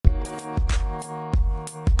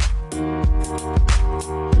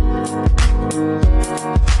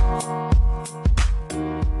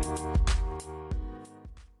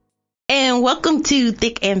and welcome to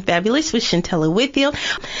Thick and Fabulous with Shantella Whitfield.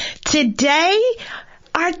 Today,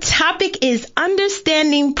 our topic is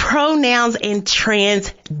understanding pronouns and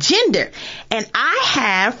transgender. And I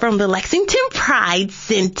have from the Lexington Pride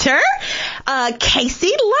Center,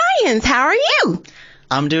 Casey Lyons. How are you?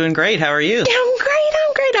 I'm doing great. How are you? I'm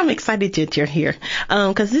great. I'm excited that you're here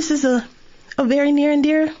because this is a very near and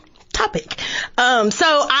dear topic.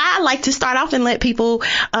 So I like to start off and let people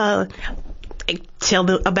tell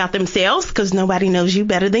them about themselves because nobody knows you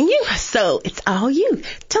better than you. So it's all you.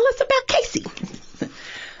 Tell us about Casey.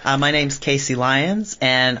 My name's Casey Lyons,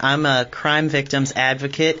 and I'm a crime victims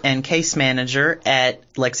advocate and case manager at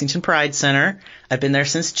Lexington Pride Center. I've been there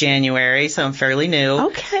since January, so I'm fairly new.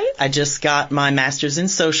 Okay. I just got my master's in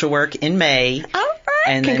social work in May. All right.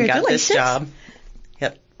 And then got this job.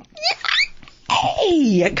 Yep. Yeah.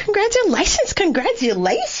 Hey, congratulations.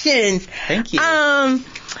 Thank you.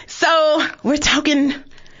 So we're talking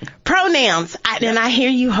pronouns, and I hear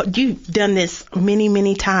you've done this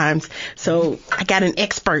many times. So I got an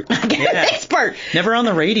expert. An expert. Never on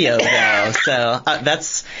the radio though, so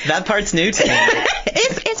that part's new to me.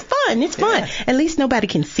 It's fun. It's fun. At least nobody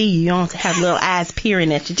can see you. You don't have little eyes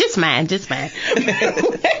peering at you. Just mine. So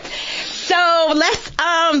let's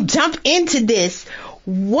jump into this.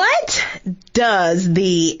 What does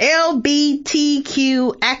the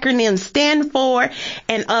LGBTQ acronym stand for?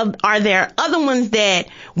 And are there other ones that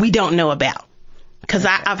we don't know about? Because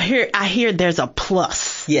I hear there's a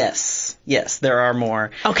plus. Yes, there are more.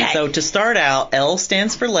 Okay. So to start out, L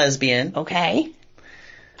stands for lesbian. Okay.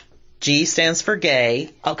 G stands for gay.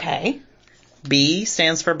 Okay. B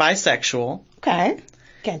stands for bisexual. Okay.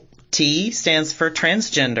 T stands for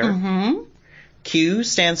transgender. Mm-hmm. Q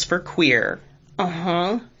stands for queer.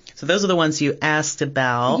 Uh-huh. So those are the ones you asked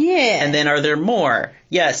about. Yeah. And then are there more?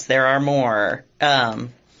 Yes, there are more.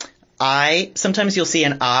 Sometimes you'll see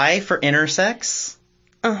an I for intersex.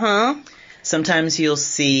 Uh-huh. Sometimes you'll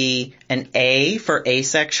see an A for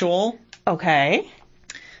asexual. Okay.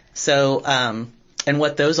 So, and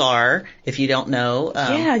what those are, if you don't know.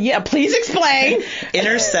 Yeah, please explain.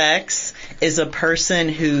 Intersex is a person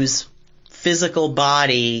whose physical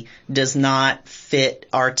body does not fit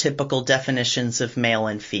our typical definitions of male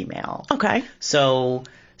and female. Okay. So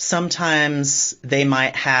sometimes they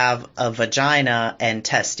might have a vagina and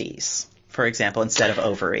testes, for example, instead of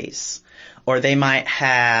ovaries. Or they might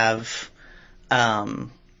have,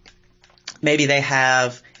 maybe they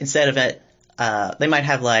have, instead of it, they might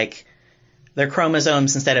have like their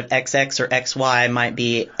chromosomes instead of XX or XY might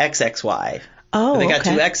be XXY. Oh, they got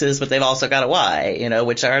okay. two X's, but they've also got a Y,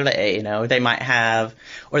 which are they, they might have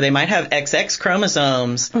XX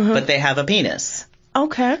chromosomes, but they have a penis.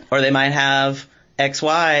 Okay. Or they might have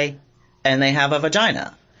XY and they have a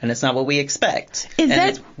vagina, and it's not what we expect. Is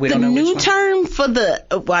that the new term for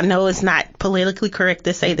well, I know it's not politically correct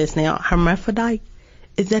to say this now, hermaphrodite?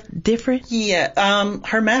 Is that different? Yeah,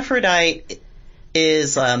 hermaphrodite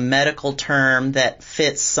is a medical term that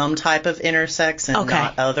fits some type of intersex and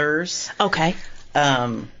not others. Okay.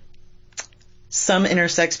 Some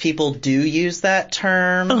intersex people do use that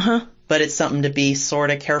term, but it's something to be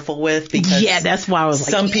sort of careful with because that's why I was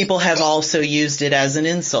some people have also used it as an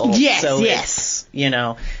insult. Yes, so yes.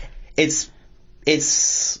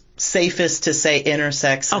 It's safest to say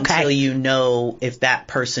intersex until you know if that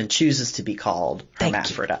person chooses to be called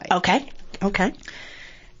hermaphrodite. Okay.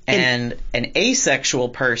 And an asexual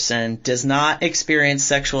person does not experience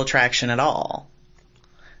sexual attraction at all.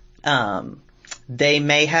 They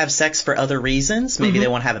may have sex for other reasons. Maybe they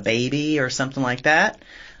want to have a baby or something like that.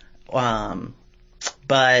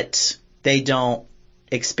 But they don't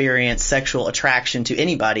experience sexual attraction to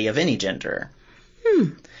anybody of any gender.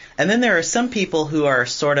 And then there are some people who are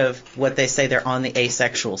sort of what they say they're on the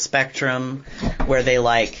asexual spectrum, where they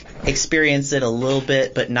experience it a little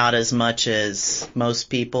bit, but not as much as most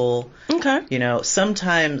people. Okay.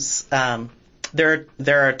 Sometimes there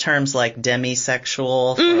are terms like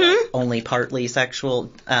demisexual, or only partly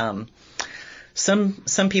sexual.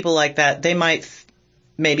 Some people like that, they might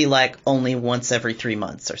maybe only once every 3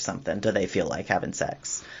 months or something do they feel like having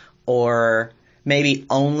sex, or maybe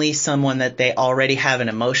only someone that they already have an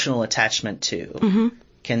emotional attachment to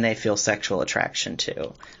can they feel sexual attraction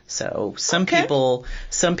to. So some people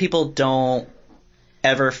don't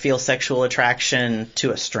ever feel sexual attraction to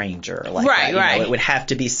a stranger like that. Right. It would have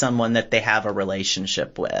to be someone that they have a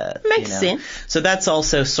relationship with. Makes sense. So that's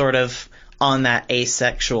also sort of on that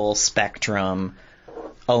asexual spectrum,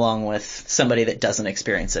 along with somebody that doesn't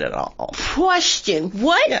experience it at all. Question.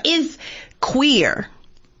 What is queer?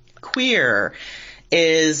 Queer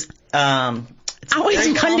is it's a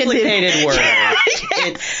very complicated word.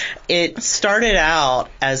 it started out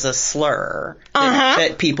as a slur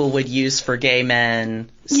that people would use for gay men,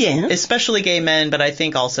 especially gay men, but I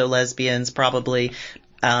think also lesbians probably.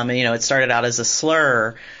 It started out as a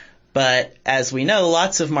slur. But as we know,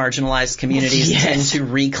 lots of marginalized communities tend to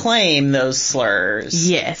reclaim those slurs.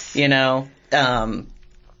 Yes. I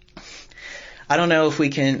don't know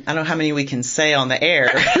how many we can say on the air.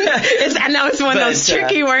 I know it's one of those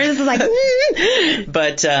tricky words. It's like,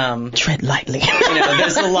 but tread lightly.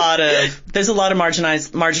 There's a lot of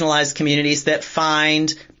marginalized communities that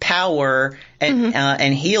find power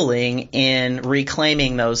and healing in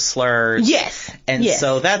reclaiming those slurs. Yes. And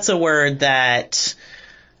so that's a word that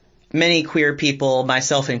many queer people,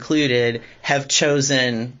 myself included, have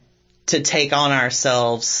chosen to take on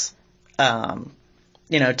ourselves,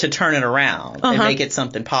 to turn it around and make it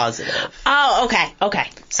something positive. Oh, okay.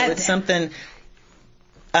 So it's something,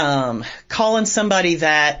 calling somebody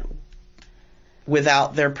that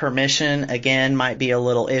without their permission, again, might be a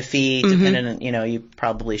little iffy, depending on, you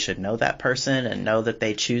probably should know that person and know that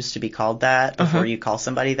they choose to be called that before you call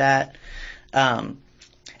somebody that.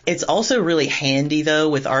 It's also really handy, though,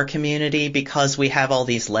 with our community because we have all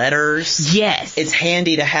these letters. Yes. It's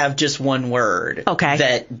handy to have just one word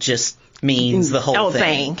that just means the whole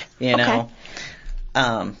thing.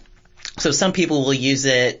 So some people will use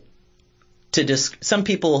it to just, some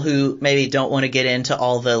people who maybe don't want to get into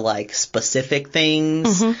all the specific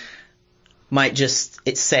things might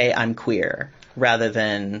just say I'm queer rather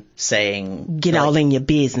than saying get all in your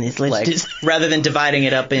business. Rather than dividing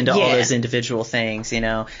it up into all those individual things,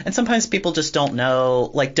 And sometimes people just don't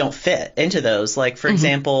know, don't fit into those. For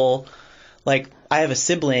example, I have a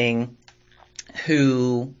sibling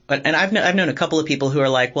who, and I've known a couple of people who are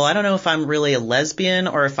like, well, I don't know if I'm really a lesbian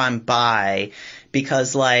or if I'm bi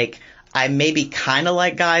because I maybe kind of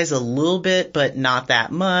like guys a little bit, but not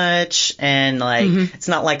that much. And it's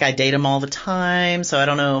not like I date them all the time. So I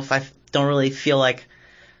don't know if I don't really feel like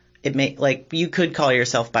it you could call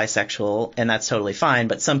yourself bisexual and that's totally fine.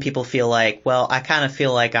 But some people feel well, I kind of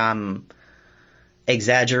feel like I'm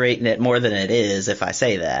exaggerating it more than it is if I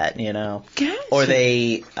say that, Gotcha. Or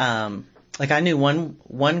they, I knew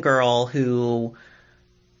one girl who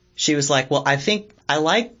she was like, well, I think I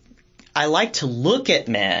like to look at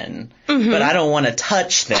men, but I don't want to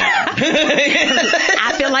touch them.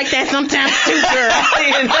 I feel like that sometimes too,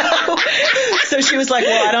 girl. So she was like,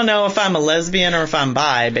 well, I don't know if I'm a lesbian or if I'm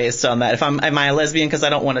bi based on that. Am I a lesbian because I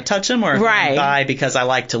don't want to touch them or if I'm bi because I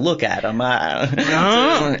like to look at them?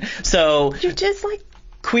 So you're just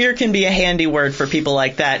queer can be a handy word for people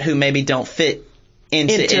like that who maybe don't fit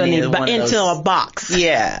into a box.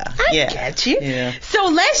 Yeah. I get you. Yeah. So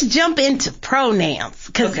let's jump into pronouns.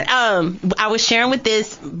 Because I was sharing with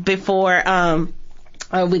this before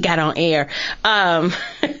we got on air.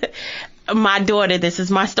 My daughter, this is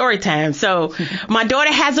my story time. So my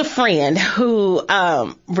daughter has a friend who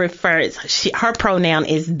her pronoun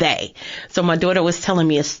is they. So my daughter was telling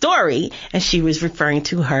me a story and she was referring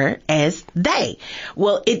to her as they.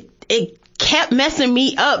 Well, it kept messing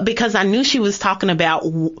me up because I knew she was talking about,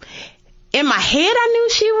 in my head I knew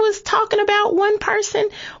she was talking about one person,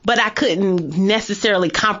 but I couldn't necessarily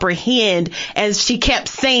comprehend as she kept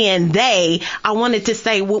saying they. I wanted to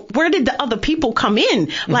say, well, where did the other people come in?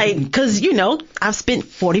 Because, I've spent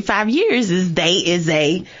 45 years they is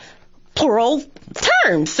a plural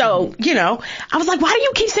term. So, I was like, why do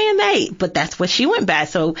you keep saying they? But that's what she went by.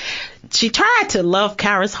 So she tried to love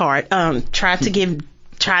Kara's heart, tried to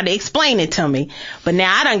explain it to me. But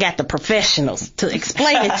now I done got the professionals to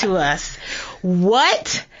explain it to us.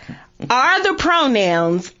 What are the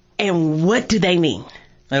pronouns and what do they mean?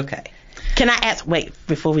 Okay. Can I ask,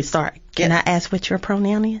 before we start, can I ask what your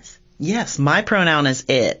pronoun is? Yes, my pronoun is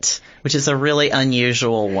it, which is a really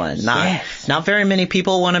unusual one. Not very many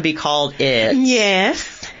people want to be called it.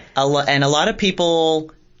 Yes. And a lot of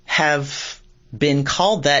people have been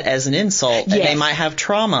called that as an insult, and they might have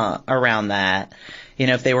trauma around that.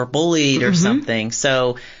 If they were bullied or something.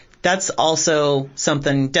 So that's also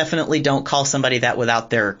something, definitely don't call somebody that without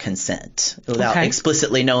their consent, without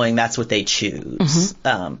explicitly knowing that's what they choose.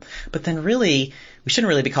 But then really, we shouldn't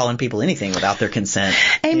really be calling people anything without their consent.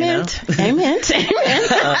 Amen. Amen.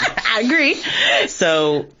 I agree.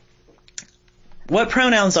 So what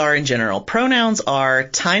pronouns are in general? Pronouns are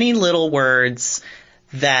tiny little words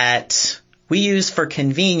that we use for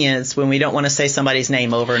convenience when we don't want to say somebody's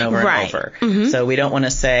name over and over and over. So we don't want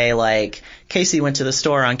to say Casey went to the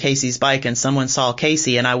store on Casey's bike and someone saw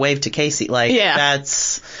Casey and I waved to Casey.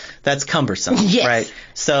 That's cumbersome, right?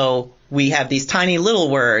 So we have these tiny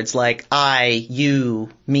little words like I, you,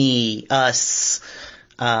 me, us,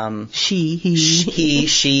 She, he. He,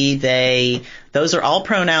 she, they. Those are all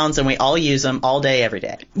pronouns, and we all use them all day, every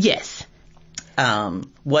day. Yes.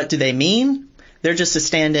 What do they mean? They're just a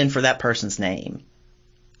stand-in for that person's name.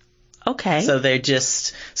 Okay. So they're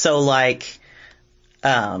just, so like,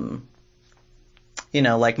 like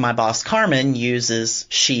my boss Carmen uses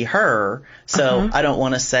she, her. So I don't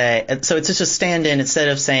want to say, so it's just a stand-in. Instead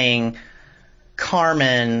of saying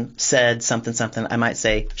Carmen said something, something, I might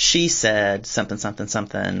say she said something, something,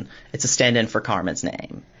 something. It's a stand-in for Carmen's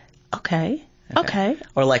name. Okay.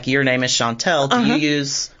 Or like your name is Chantel. Do you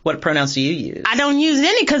use, what pronouns do you use? I don't use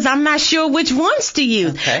any because I'm not sure which ones to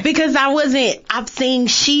use. Okay. Because I'm saying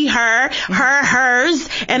she, her, her, hers.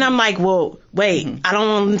 And I'm like, well, wait, I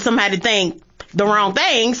don't want somebody to think the wrong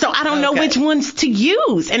thing. So I don't know which ones to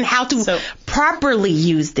use and how to properly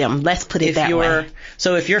use them. Let's put it that way.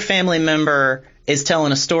 So if your family member is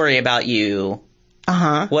telling a story about you,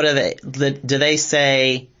 what are they, do they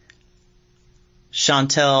say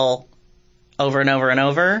Chantel over and over and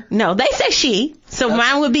over? No, they say she. So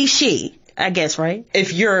mine would be she, I guess, right?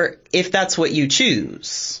 If that's what you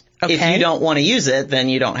choose. Okay. If you don't want to use it, then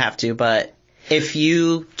you don't have to. But if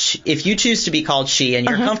you choose to be called she and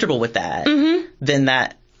you're comfortable with that, then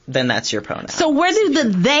that's your pronoun. So where do the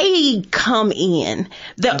they come in?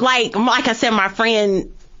 Like I said, my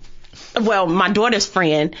friend, my daughter's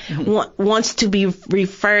friend wants to be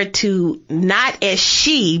referred to not as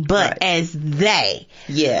she, but as they.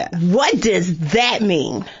 Yeah. What does that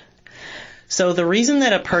mean? So the reason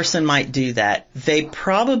that a person might do that, they're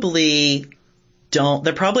probably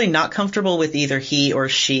not comfortable with either he or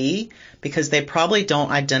she because they probably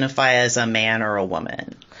don't identify as a man or a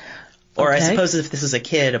woman. Or I suppose if this is a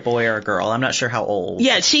kid, a boy or a girl. I'm not sure how old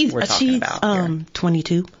we're talking about here.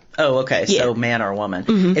 22. Oh, okay. Yeah. So man or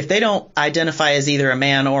woman. If they don't identify as either a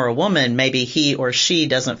man or a woman, maybe he or she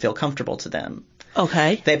doesn't feel comfortable to them.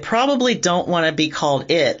 Okay. They probably don't want to be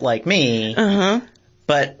called it like me.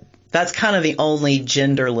 But that's kind of the only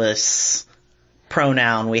genderless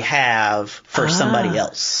pronoun we have for somebody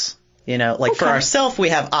else. For ourselves, we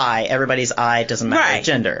have I. Everybody's I. Doesn't matter the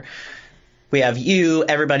gender. We have you.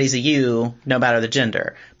 Everybody's a you, no matter the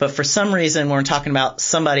gender. But for some reason, when we're talking about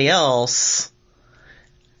somebody else,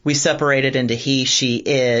 we separate it into he, she,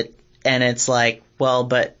 it, and it's like, well,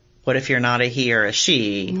 but what if you're not a he or a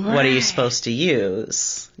she? Right. What are you supposed to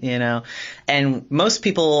use? And most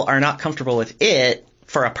people are not comfortable with it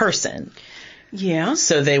for a person. Yeah.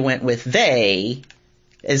 So they went with they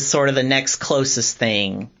as sort of the next closest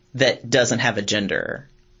thing that doesn't have a gender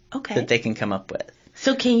that they can come up with.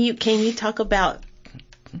 So can you talk about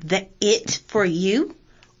the it for you?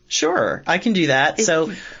 Sure, I can do that.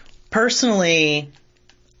 So personally,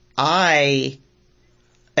 I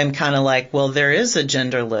am kind of like, well, there is a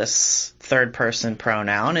genderless third person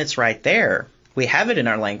pronoun. It's right there. We have it in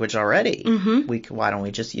our language already. Why don't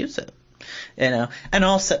we just use it? And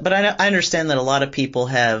also, but I understand that a lot of people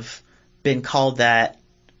have been called that,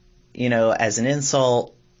 as an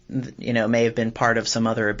insult, may have been part of some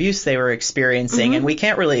other abuse they were experiencing, and we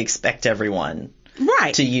can't really expect everyone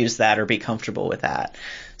to use that or be comfortable with that.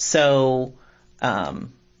 So, but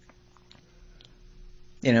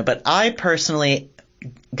I personally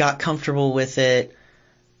got comfortable with it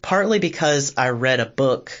partly because I read a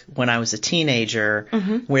book when I was a teenager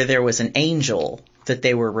where there was an angel that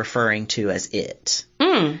they were referring to as it.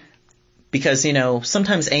 Because,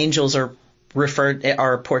 sometimes angels are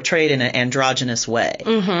portrayed in an androgynous way.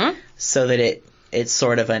 So that it's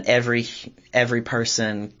sort of an every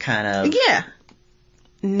person kind of. Yeah.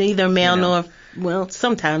 Neither male nor,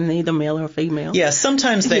 sometimes neither male or female. Yeah,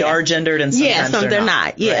 sometimes they are gendered and sometimes they're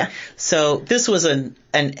not. Yeah. Right? So this was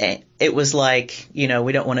it was like, we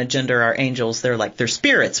don't want to gender our angels. They're like, they're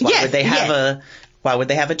spirits. Why would they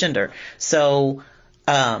have a gender? So,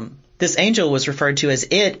 this angel was referred to as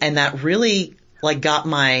it, and that really got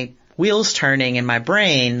my wheels turning in my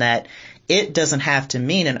brain that it doesn't have to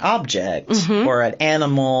mean an object or an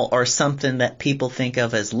animal or something that people think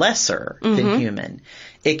of as lesser than human.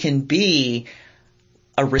 It can be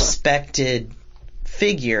a respected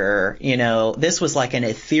figure, this was like an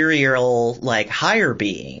ethereal, higher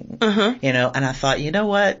being, and I thought,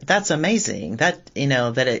 what? That's amazing. That,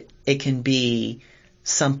 that it can be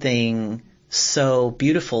something so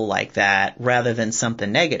beautiful like that rather than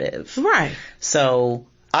something negative. Right. So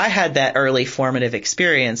I had that early formative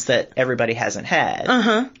experience that everybody hasn't had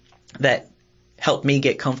that helped me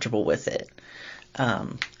get comfortable with it.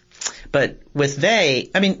 But with they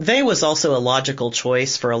was also a logical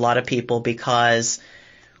choice for a lot of people because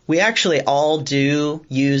we actually all do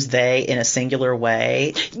use they in a singular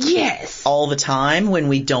way. Yes. All the time when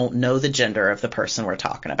we don't know the gender of the person we're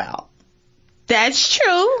talking about. That's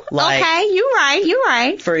true. Like, okay, you're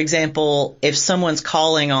right. For example, if someone's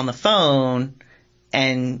calling on the phone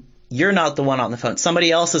and you're not the one on the phone,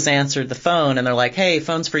 somebody else has answered the phone and they're like, hey,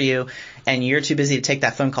 phone's for you, and you're too busy to take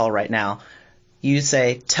that phone call right now. You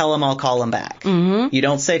say, tell him I'll call him back. Mm-hmm. You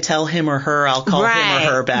don't say, tell him or her I'll call him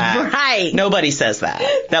or her back. Right. Nobody says that.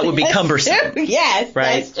 That would be cumbersome. Yes,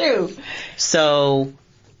 right? That's true. So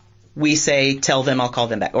we say, tell them I'll call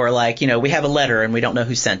them back. Or like, we have a letter and we don't know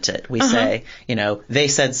who sent it. We say, they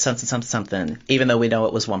said something, even though we know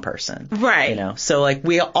it was one person. Right. So like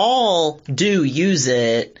we all do use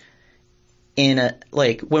it when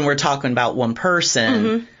we're talking about one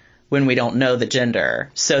person, when we don't know the gender.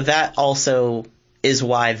 So that also is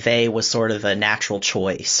why they was sort of a natural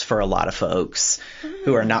choice for a lot of folks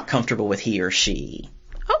who are not comfortable with he or she.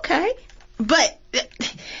 Okay. But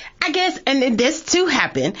I guess, and this too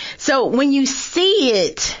happened. So when you see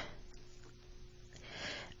it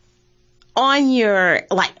on your,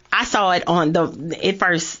 like, I saw it it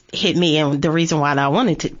first hit me, and part of the reason why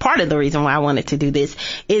I wanted to do this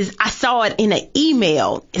is I saw it in an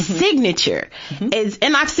email signature.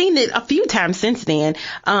 And I've seen it a few times since then.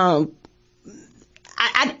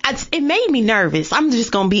 It made me nervous. I'm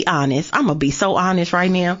just going to be honest. I'm going to be so honest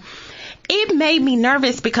right now. It made me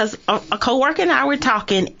nervous because a coworker and I were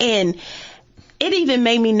talking, and it even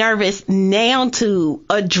made me nervous now to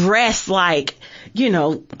address, like,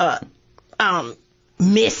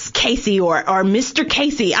 Miss Casey or Mr.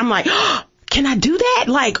 Casey. I'm like, oh, can I do that?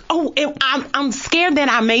 Like, I'm scared that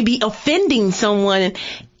I may be offending someone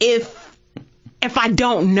if I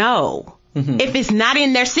don't know. If it's not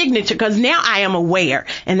in their signature, because now I am aware,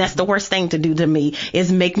 and that's the worst thing to do to me is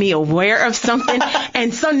make me aware of something.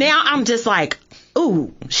 And so now I'm just like,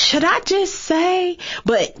 ooh, should I just say?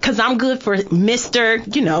 But because I'm good for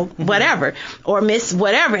Mr. Whatever, or Miss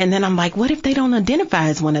whatever. And then I'm like, what if they don't identify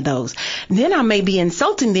as one of those? Then I may be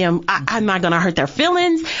insulting them. I'm not going to hurt their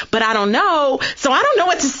feelings, but I don't know. So I don't know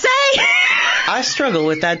what to say. I struggle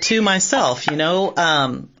with that too myself.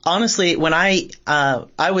 Honestly, when I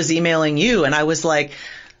was emailing you and I was like,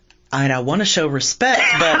 I want to show respect,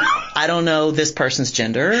 but I don't know this person's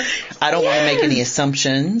gender. I don't want to make any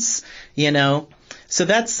assumptions, So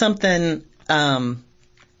that's something, now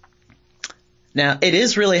it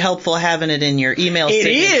is really helpful having it in your email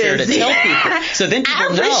signature to tell people. So then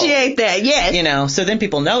people know. I appreciate that, yes. So then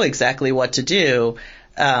people know exactly what to do.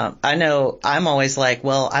 I know I'm always like,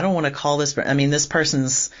 well, I don't want to call this, this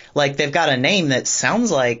person's like, they've got a name that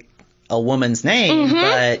sounds like a woman's name,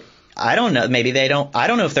 but I don't know. Maybe I don't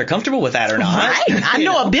know if they're comfortable with that or not. Right. I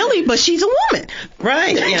know a Billy, but she's a woman.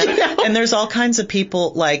 Right. And there's all kinds of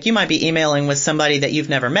people, like you might be emailing with somebody that you've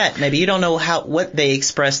never met. Maybe you don't know what they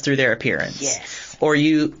express through their appearance. Yes. Or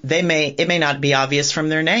it may not be obvious from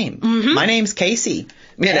their name. My name's Casey.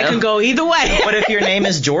 That can go either way. What if your name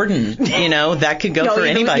is Jordan? That could go for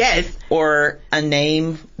anybody. Yes. Or a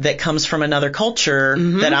name that comes from another culture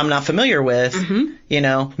that I'm not familiar with.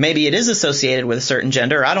 Maybe it is associated with a certain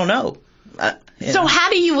gender. I don't know. So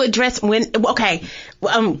how do you address we got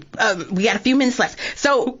a few minutes left.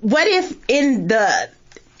 So what if in their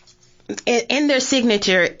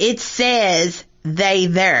signature it says they,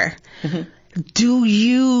 there? How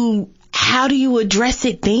do you address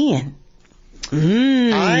it then?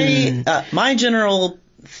 My general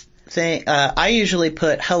thing, I usually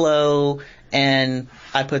put hello and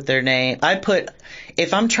I put their name.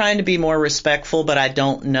 If I'm trying to be more respectful, but I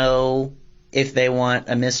don't know if they want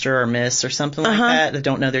a Mr. or Miss or something like that, I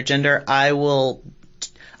don't know their gender, I will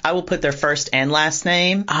put their first and last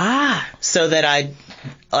name. So that I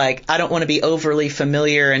don't want to be overly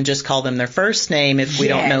familiar and just call them their first name if we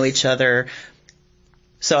don't know each other.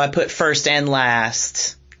 So I put first and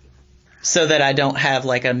last. So that I don't have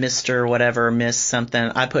like a Mr. whatever, Miss something.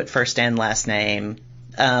 I put first and last name.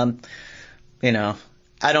 I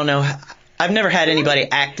don't know. I've never had anybody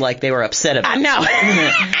act like they were upset about it. I know.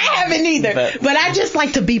 I haven't either. But I just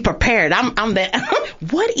like to be prepared. I'm that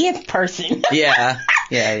what if person. Yeah.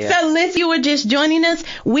 So if you were just joining us,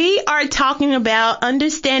 we are talking about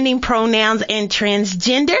understanding pronouns and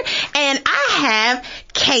transgender. And I have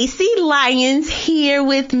Casey Lyons here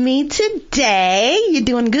with me today. You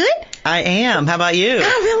doing good? I am. How about you?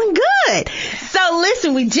 I'm feeling good. So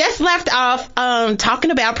listen, we just left off talking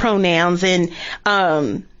about pronouns and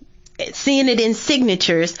seeing it in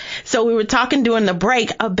signatures. So we were talking during the break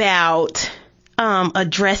about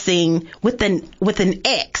addressing with an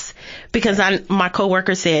X, because my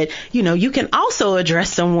coworker said, you can also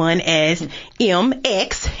address someone as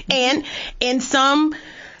MX, and in some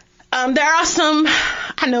There are some,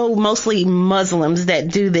 I know mostly Muslims that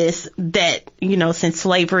do this, that, since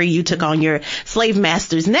slavery, you took on your slave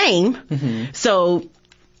master's name. Mm-hmm. So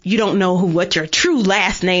you don't know what your true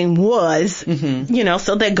last name was, mm-hmm.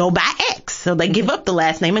 So they go by X. So they give up the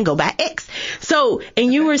last name and go by X. So,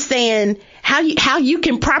 and you were saying how you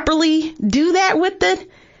can properly do that with the...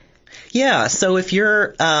 Yeah. So if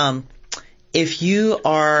you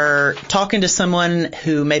are talking to someone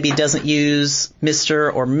who maybe doesn't use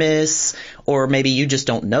Mr. or Miss, or maybe you just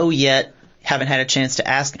don't know yet, haven't had a chance to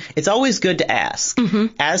ask, it's always good to ask.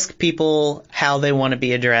 Mm-hmm. Ask people how they want to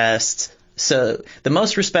be addressed. So the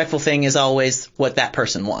most respectful thing is always what that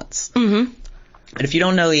person wants. Mm-hmm. And if you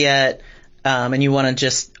don't know yet, and you want to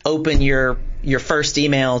just open your first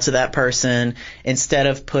email to that person, instead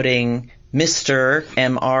of putting Mr.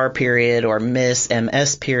 MR period or Miss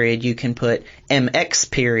MS period, you can put MX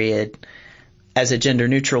period as a gender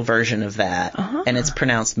neutral version of that. Uh-huh. And it's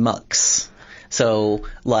pronounced Mux. So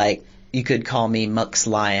like you could call me Mux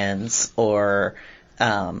Lyons or,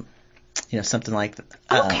 something like that.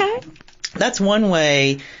 Okay. That's one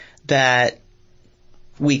way that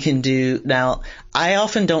we can do. Now, I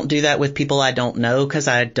often don't do that with people I don't know because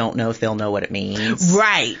I don't know if they'll know what it means.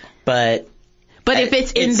 Right. But if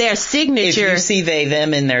it's in their signature. If you see they,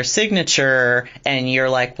 them in their signature and you're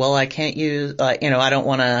like, well, I can't use, I don't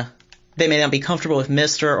want to, they may not be comfortable with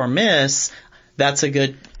Mr. or Miss, that's a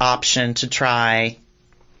good option to try.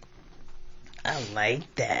 I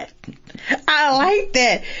like that.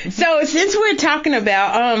 So since we're talking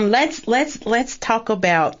about, let's talk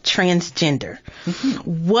about transgender.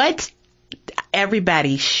 Mm-hmm. What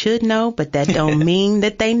everybody should know, but that don't mean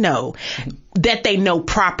that they know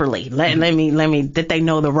properly. Let me, that they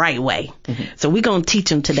know the right way. Mm-hmm. So we're going to teach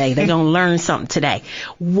them today. They're going to learn something today.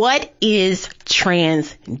 What is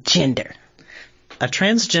transgender? A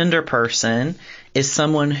transgender person is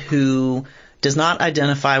someone who does not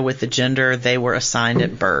identify with the gender they were assigned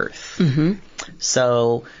at birth. Mm-hmm.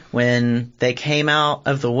 So when they came out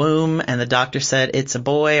of the womb and the doctor said it's a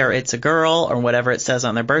boy or it's a girl or whatever it says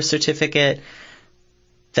on their birth certificate,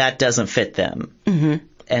 that doesn't fit them. Mm-hmm.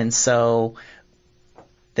 And so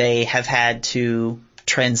they have had to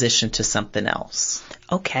transition to something else.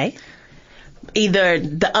 Okay. Either of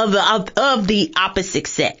the opposite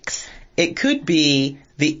sex. It could be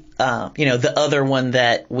the other one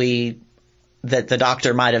that the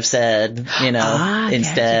doctor might have said,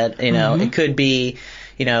 instead, gotcha. Mm-hmm. It could be,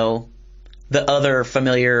 the other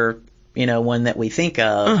familiar, one that we think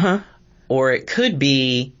of, uh-huh. Or it could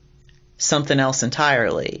be something else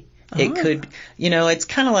entirely. Oh. It could, it's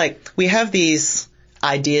kind of like we have these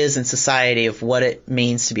ideas in society of what it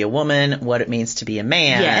means to be a woman, what it means to be a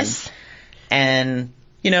man. Yes. And,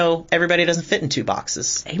 everybody doesn't fit in two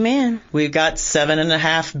boxes. Amen. We've got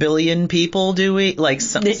 7.5 billion people, do we?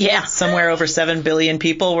 Somewhere over 7 billion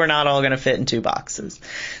people. We're not all going to fit in two boxes.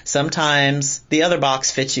 Sometimes the other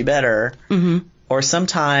box fits you better. Mm-hmm. Or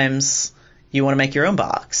sometimes you want to make your own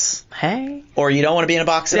box. Hey. Or you don't want to be in a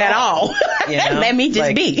box at all. Let me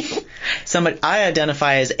just be. I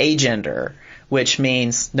identify as agender, which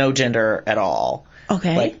means no gender at all.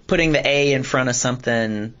 Okay. Like putting the A in front of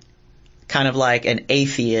something, kind of like an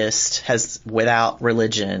atheist has without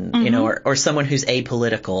religion, mm-hmm. Or someone who's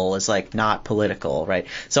apolitical is like not political, right?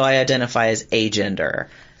 So I identify as agender,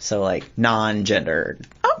 so like non-gendered.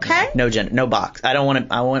 Okay. No gender, no box. I don't want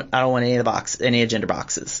any of the gender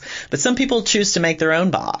boxes. But some people choose to make their own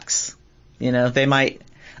box. They might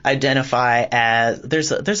identify as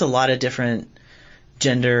there's a lot of different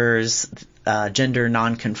genders, gender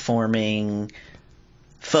non-conforming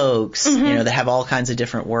folks, mm-hmm. That have all kinds of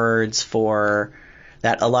different words for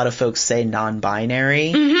that. A lot of folks say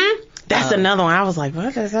non-binary. Mm-hmm. That's another one. I was like,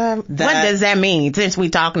 what does that mean? Since we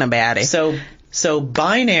talking about it. So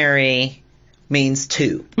binary means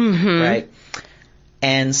two, mm-hmm. right?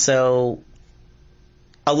 And so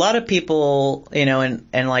a lot of people, and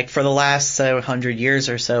like for the last 100 years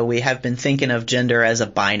or so, we have been thinking of gender as a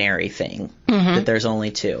binary thing, mm-hmm. that there's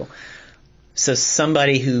only two. So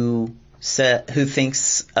somebody who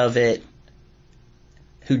thinks of it,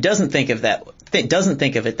 who doesn't think of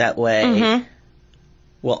it that way, mm-hmm.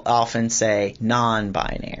 will often say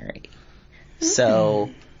non-binary. Mm-hmm.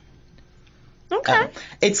 So, okay,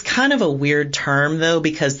 it's kind of a weird term though,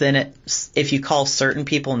 because then if you call certain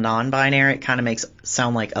people non-binary, it kind of makes it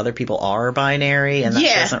sound like other people are binary, and that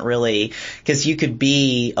doesn't really, because you could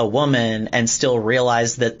be a woman and still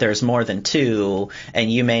realize that there's more than two,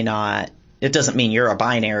 and you may not. It doesn't mean you're a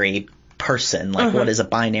binary person. Like, uh-huh. What is a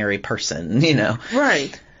binary person,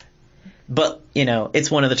 Right. But,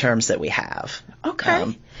 it's one of the terms that we have.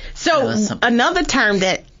 Okay. So another term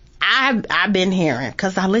that I've been hearing,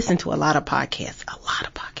 because I listen to a lot of podcasts,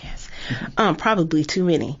 probably too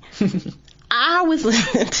many. I was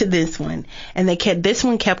listening to this one, and this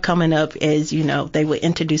one kept coming up as, they would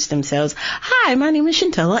introduce themselves. Hi, my name is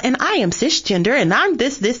Chantella, and I am cisgender, and I'm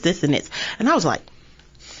this, and this. And I was like,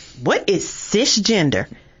 what is cisgender?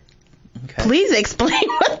 Okay. Please explain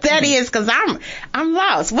what that is, because I'm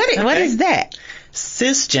lost. What is that?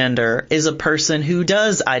 Cisgender is a person who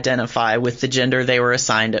does identify with the gender they were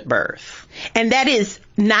assigned at birth. And that is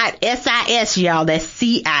not SIS, y'all. That's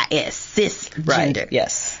CIS, cisgender. Right,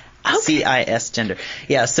 yes. Okay. CIS gender.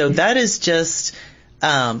 Yeah, so that is just,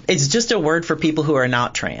 it's just a word for people who are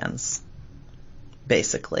not trans,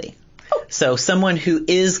 basically. Oh. So someone who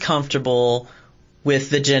is comfortable with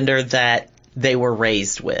the gender that they were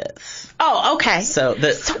raised with. Oh, okay. So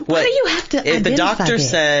why do you have to identify the doctor that?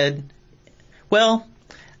 said, well,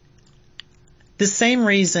 the same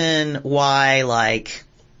reason why, like,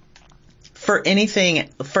 for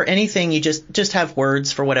anything you just have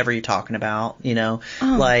words for whatever you're talking about,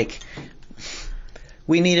 Like,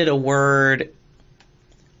 we needed a word.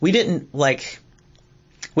 We didn't, like,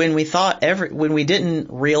 when we didn't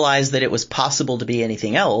realize that it was possible to be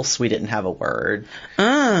anything else, we didn't have a word.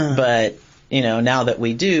 But, now that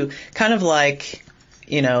we do, kind of like,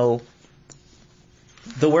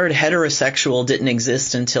 the word heterosexual didn't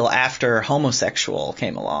exist until after homosexual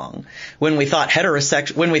came along. When we thought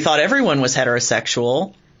everyone was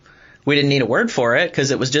heterosexual, we didn't need a word for it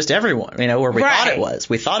because it was just everyone, where we thought it was.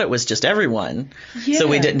 We thought it was just everyone. Yeah. So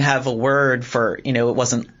we didn't have a word for,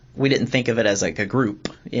 we didn't think of it as like a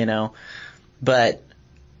group, But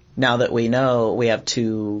now that we know, we have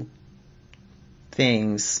two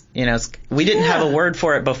things, we didn't have a word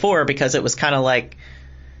for it before because it was kind of like,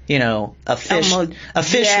 a fish wouldn't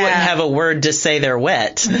have a word to say they're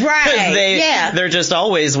wet. Right. They're just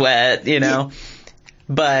always wet,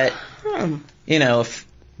 But, if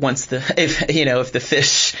the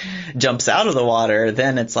fish jumps out of the water,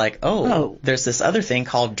 then it's like, there's this other thing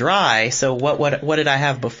called dry. So what did I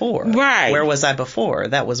have before? Right. Where was I before?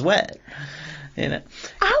 That was wet. Okay.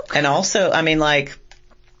 And also,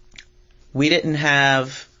 we didn't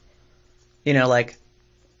have,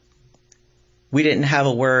 we didn't have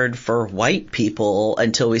a word for white people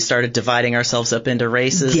until we started dividing ourselves up into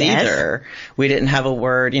races either. We didn't have a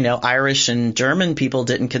word, Irish and German people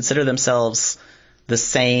didn't consider themselves the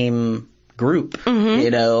same group,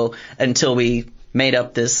 until we made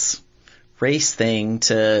up this race thing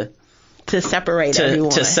to separate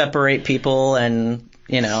everyone. To separate people and,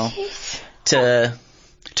 to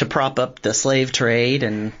prop up the slave trade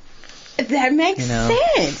and that makes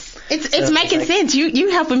sense. It's making sense.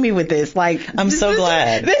 You helping me with this. Like, I'm so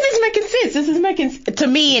glad. This is making sense. This is making, to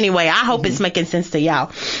me anyway. I hope it's making sense to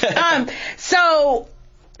y'all. So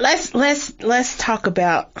let's talk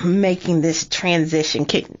about making this transition.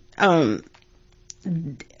 Let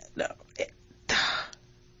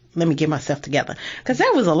me get myself together, because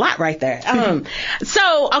that was a lot right there.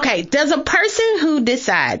 So, okay, does a person who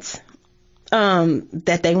decides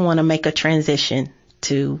that they want to make a transition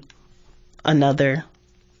to another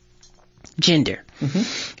gender,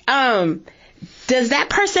 does that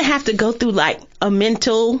person have to go through like a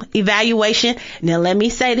mental evaluation? Now, let me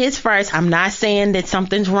say this first. I'm not saying that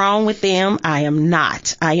something's wrong with them. I am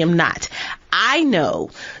not. I know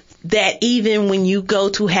that even when you go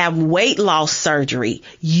to have weight loss surgery,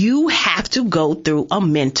 you have to go through a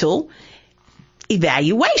mental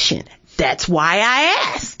evaluation. That's why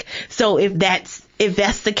I ask. So if that's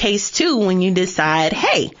the case too, when you decide,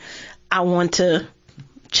 hey, I want to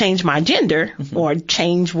change my gender or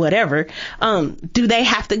change whatever, do they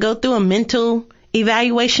have to go through a mental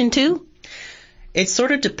evaluation too? It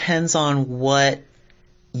sort of depends on what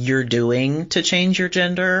you're doing to change your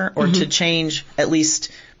gender or to change, at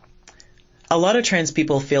least a lot of trans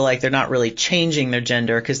people feel like they're not really changing their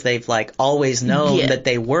gender because they've like always known that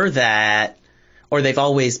they were that, or they've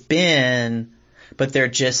always been, but they're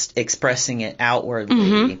just expressing it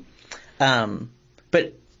outwardly.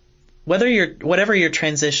 But whatever your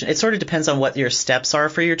transition, it sort of depends on what your steps are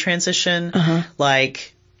for your transition.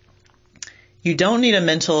 Like, you don't need a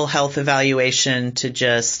mental health evaluation to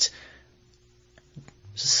just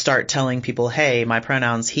start telling people, hey, my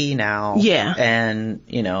pronoun's he now. Yeah. And,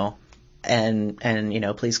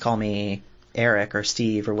 please call me Eric or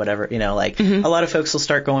Steve or whatever, a lot of folks will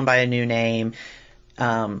start going by a new name.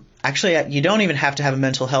 Actually, you don't even have to have a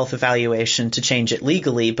mental health evaluation to change it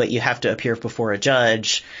legally, but you have to appear before a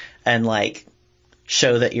judge and like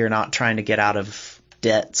show that you're not trying to get out of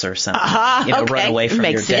debts or something. Run away from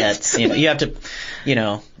your debts. You have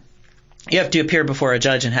to appear before a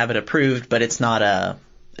judge and have it approved, but it's not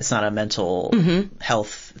It's not a mental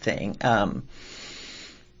health thing. Some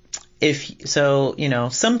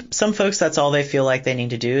folks, that's all they feel like they need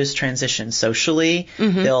to do is transition socially.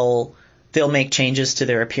 They'll make changes to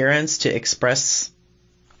their appearance to express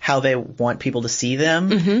how they want people to see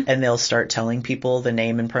them, and they'll start telling people the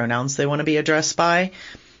name and pronouns they want to be addressed by.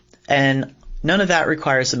 And none of that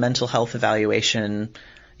requires a mental health evaluation,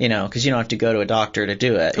 because you don't have to go to a doctor to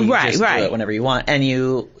do it. You just do it whenever you want. And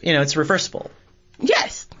it's reversible.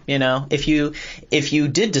 Yes. If you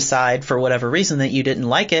did decide for whatever reason that you didn't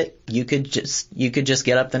like it, you could just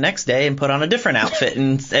get up the next day and put on a different outfit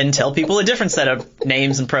and tell people a different set of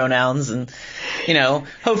names and pronouns, and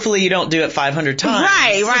hopefully you don't do it 500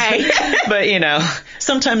 times. Right. But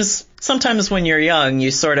sometimes when you're young,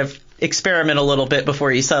 you sort of experiment a little bit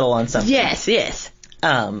before you settle on something. Yes.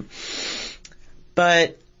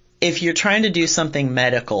 But if you're trying to do something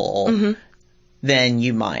medical, then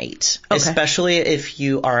you might. Okay. Especially if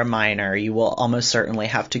you are a minor, you will almost certainly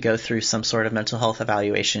have to go through some sort of mental health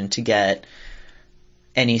evaluation to get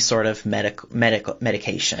any sort of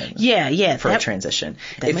medication. Yeah. For a transition.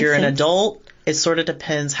 If you're an adult, it sort of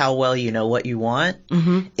depends how well you know what you want.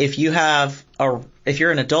 If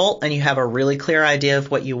you're an adult and you have a really clear idea of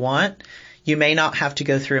what you want, you may not have to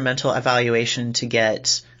go through a mental evaluation to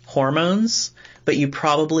get hormones, but you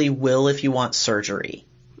probably will if you want surgery.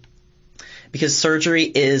 Because surgery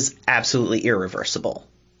is absolutely irreversible.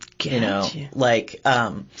 Gotcha.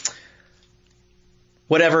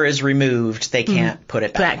 Whatever is removed, they can't put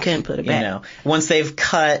it back. Can't put it back. Once they've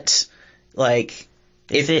cut,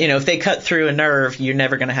 if they cut through a nerve, you're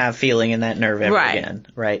never going to have feeling in that nerve ever again.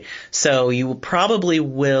 Right. So you probably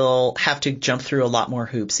will have to jump through a lot more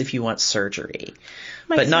hoops if you want surgery.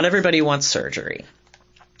 But not everybody wants surgery.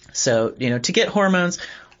 So, to get hormones,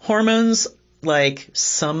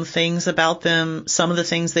 some things about them, some of the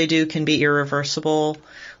things they do can be irreversible.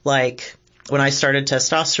 Like when I started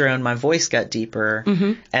testosterone, my voice got deeper,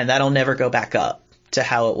 and that'll never go back up to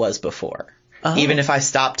how it was before. Oh. Even if I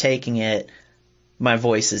stop taking it, my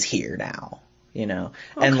voice is here now, Okay.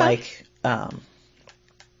 And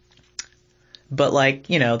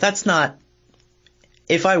that's not,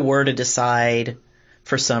 if I were to decide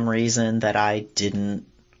for some reason that I didn't,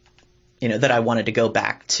 that I wanted to go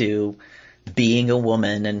back to being a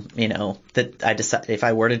woman, and that I decide, if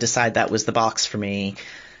I were to decide that was the box for me,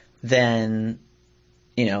 then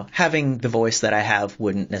having the voice that I have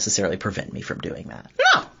wouldn't necessarily prevent me from doing that.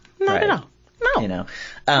 No, not at all. No,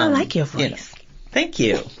 I like your voice. Thank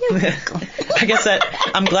you. I guess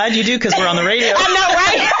I'm glad you do, because we're on the radio. I know,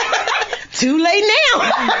 right? Too late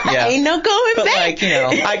now. Yeah. Ain't no going back.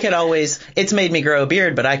 I could always. It's made me grow a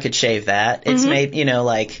beard, but I could shave that. It's made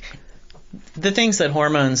the things that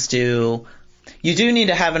hormones do, you do need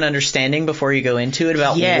to have an understanding before you go into it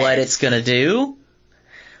about what it's going to do.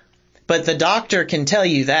 But the doctor can tell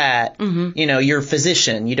you that, your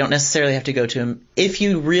physician, you don't necessarily have to go to him. If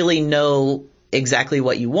you really know exactly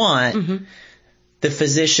what you want, the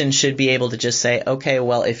physician should be able to just say, okay,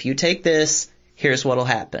 well, if you take this, here's what'll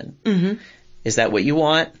happen. Is that what you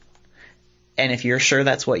want? And if you're sure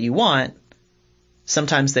that's what you want,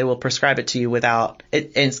 sometimes they will prescribe it to you without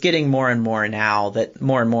it. And it's getting more and more now that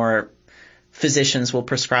more and more physicians will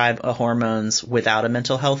prescribe hormones without a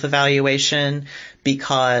mental health evaluation,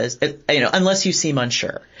 because unless you seem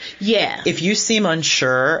unsure. Yeah. If you seem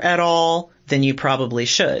unsure at all, then you probably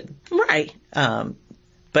should. Right.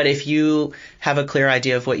 But if you have a clear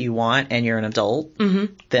idea of what you want and you're an adult,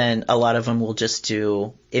 then a lot of them will just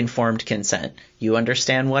do informed consent. You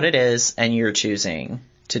understand what it is and you're choosing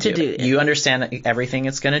to do it. You understand everything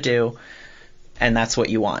it's going to do, and that's what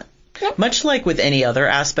you want. Yep. Much like with any other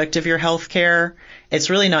aspect of your health care, it's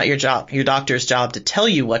really not your doctor's job to tell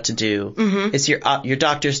you what to do. It's your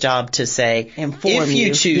doctor's job to say, inform if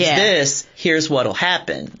you choose this, here's what'll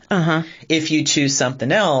happen. If you choose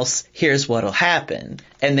something else, here's what'll happen.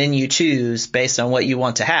 And then you choose based on what you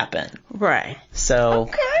want to happen. Right. So.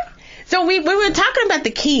 Okay. So we were talking about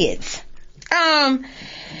the kids.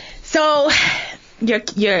 So your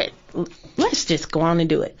let's just go on and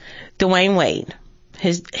do it. Dwayne Wade.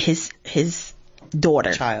 His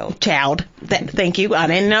daughter. Child. Thank you. I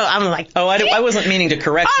didn't know. I'm like. Oh, I wasn't meaning to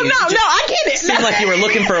correct you. Oh, no, I get it. Seemed like you were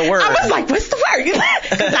looking for a word. I was like, what's the word?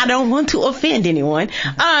 Because I don't want to offend anyone.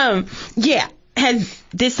 Has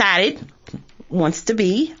decided wants to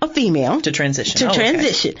be a female. To transition. Okay. And,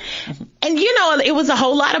 it was a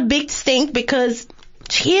whole lot of big stink because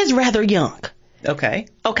she is rather young. Okay.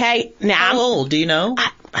 Now. How old? Do you know?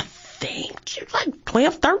 I think she's like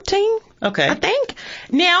 12, 13. Okay. I think.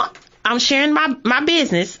 Now, I'm sharing my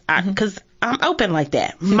business because I'm open like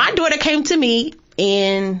that. My daughter came to me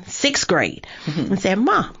in 6th grade and said,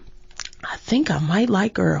 Mom, I think I might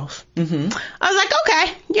like girls. I was like,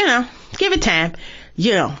 okay, give it time.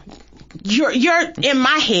 You're in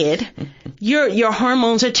my head. Your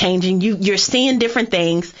hormones are changing. You're seeing different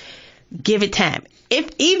things. Give it time.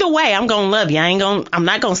 If either way, I'm gonna love you. I'm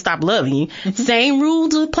not gonna stop loving you. Same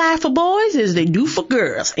rules apply for boys as they do for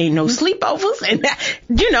girls. Ain't no sleepovers, and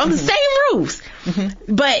the same rules.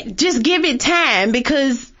 But just give it time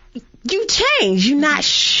because you change. You're not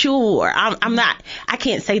sure. I'm not. I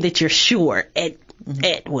can't say that you're sure at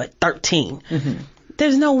what 13.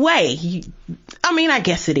 There's no way. I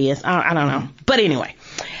guess it is. I don't know. But anyway,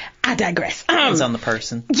 I digress. Depends on the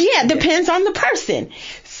person. Yeah, depends on the person.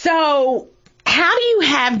 So how do you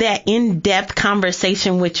have that in-depth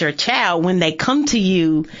conversation with your child when they come to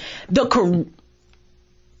you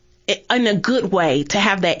in a good way, to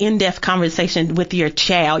have that in-depth conversation with your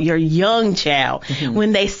child, your young child,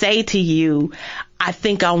 when they say to you, I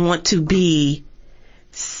think I want to be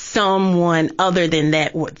someone other than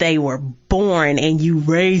that they were born and you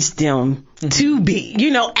raised them to be,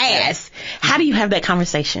 as. How do you have that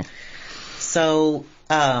conversation? So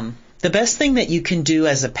the best thing that you can do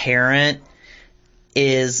as a parent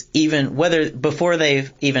is, even before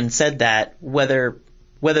they've even said that, whether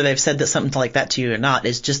they've said that something like that to you or not,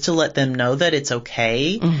 is just to let them know that it's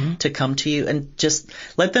okay to come to you, and just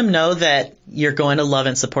let them know that you're going to love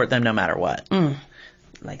and support them no matter what.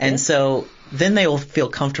 So then they will feel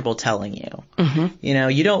comfortable telling you.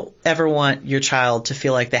 You don't ever want your child to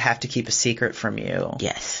feel like they have to keep a secret from you.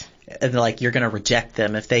 Yes. And like you're going to reject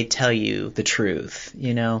them if they tell you the truth,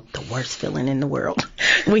 The worst feeling in the world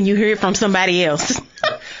when you hear it from somebody else.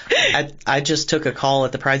 I just took a call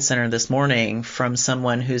at the Pride Center this morning from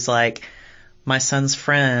someone who's like, my son's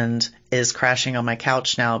friend is crashing on my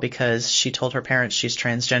couch now because she told her parents she's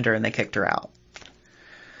transgender and they kicked her out.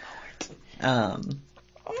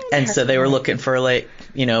 And so they were looking for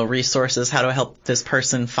resources, how to help this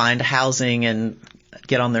person find housing and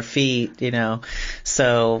get on their feet,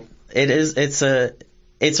 So it's a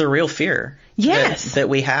real fear. Yes. That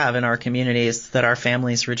we have in our communities, that our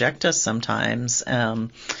families reject us sometimes.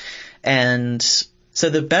 And so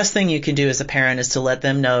the best thing you can do as a parent is to let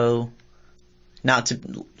them know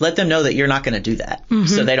that you're not going to do that.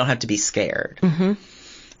 So they don't have to be scared.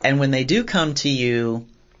 And when they do come to you,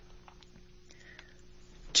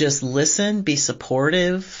 just listen, be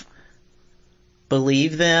supportive,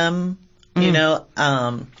 believe them, even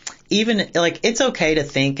it's okay to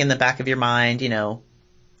think in the back of your mind,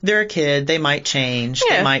 they're a kid, they might change,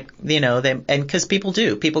 they might, and because people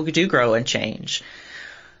do grow and change.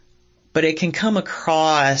 But it can come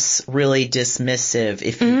across really dismissive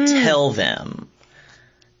if you tell them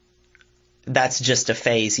that's just a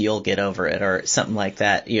phase, you'll get over it, or something like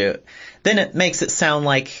that. Then it makes it sound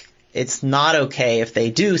like it's not okay if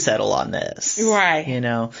they do settle on this. Right.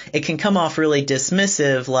 It can come off really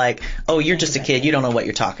dismissive, like, oh, you're just a kid, you don't know what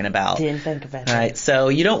you're talking about. Didn't think about that. Right. So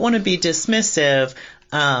you don't want to be dismissive.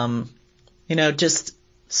 Just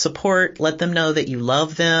support, let them know that you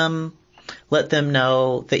love them, let them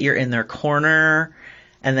know that you're in their corner,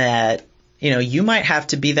 and that, you might have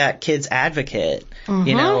to be that kid's advocate,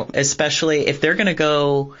 especially if they're going to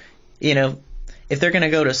go,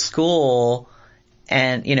 to school.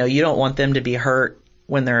 And, you don't want them to be hurt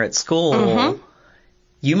when they're at school.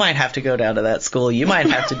 You might have to go down to that school. You might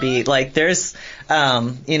have to be there's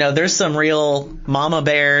some real mama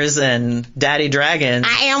bears and daddy dragons.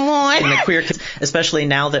 I am one. In the queer, especially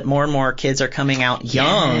now that more and more kids are coming out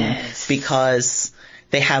young, because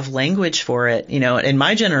they have language for it. In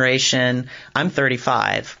my generation, I'm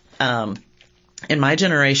 35. In my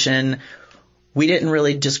generation, we didn't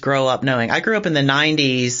really just grow up knowing. I grew up in the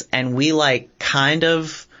 90s, and we we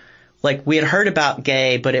had heard about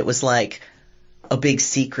gay, but it was like a big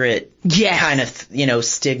secret kind of,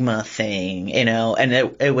 stigma thing, and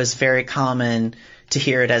it was very common to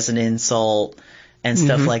hear it as an insult and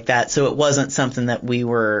stuff like that. So it wasn't something that we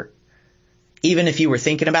were, even if you were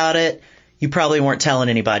thinking about it, you probably weren't telling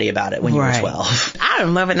anybody about it when you were 12.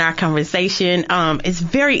 I'm loving our conversation. It's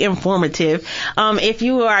very informative. If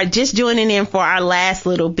you are just joining in for our last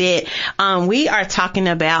little bit, we are talking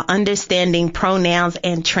about understanding pronouns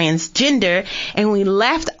and transgender, and we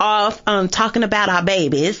left off talking about our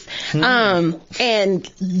babies.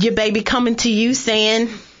 And your baby coming to you saying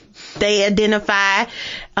they identify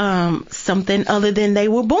something other than they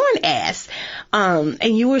were born as.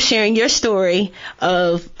 And you were sharing your story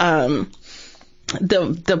of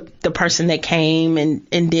the person that came and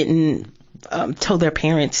didn't tell their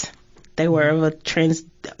parents they were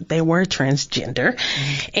transgender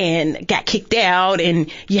and got kicked out,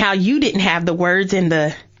 and how you didn't have the words and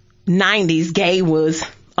the 90s, gay was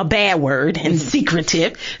a bad word and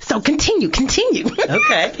secretive. So continue.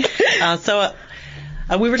 Okay. So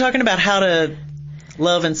we were talking about how to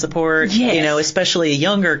love and support, Yes. especially a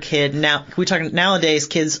younger kid. Now, nowadays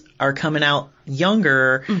kids are coming out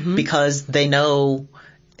younger because they know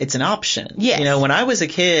it's an option. Yes. When I was a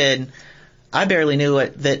kid, I barely knew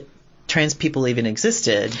that trans people even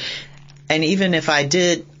existed. And even if I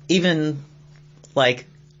did, even like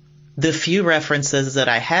the few references that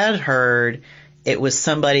I had heard, it was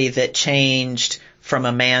somebody that changed from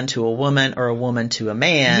a man to a woman or a woman to a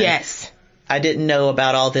man. Yes. I didn't know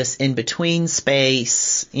about all this in between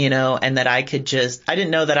space, and that I didn't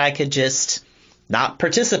know that I could just not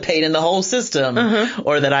participate in the whole system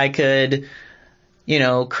or that I could,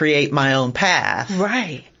 create my own path.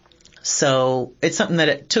 Right. So it's something that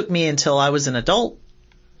it took me until I was an adult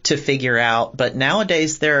to figure out. But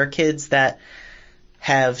nowadays there are kids that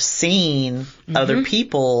have seen other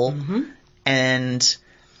people and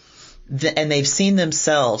they've seen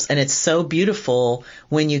themselves, and it's so beautiful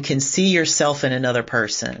when you can see yourself in another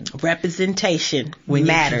person. Representation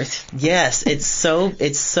matters. Yes, it's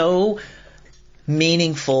so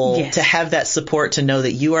meaningful to have that support, to know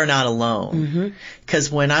that you are not alone.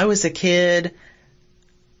 Because when I was a kid,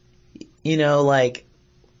 a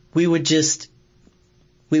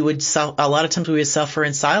lot of times we would suffer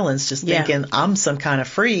in silence, just thinking, I'm some kind of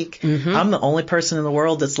freak. I'm the only person in the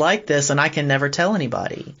world that's like this, and I can never tell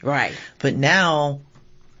anybody. Right. But now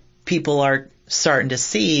people are starting to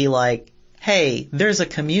see, like, hey, there's a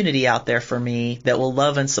community out there for me that will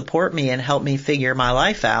love and support me and help me figure my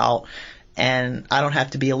life out, and I don't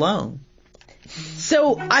have to be alone.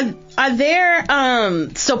 So are there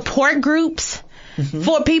support groups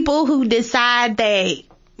for people who decide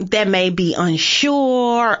that may be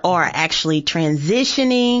unsure or actually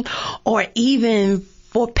transitioning, or even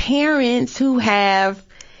for parents who have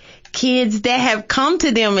kids that have come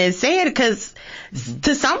to them and said, because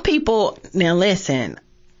to some people, now listen,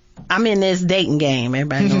 I'm in this dating game,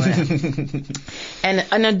 everybody know that.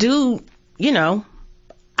 and I do,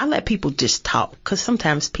 I let people just talk, because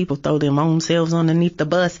sometimes people throw their own selves underneath the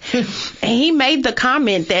bus. And he made the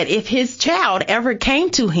comment that if his child ever came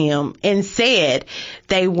to him and said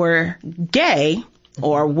they were gay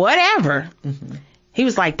or whatever, he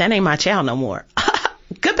was like, that ain't my child no more.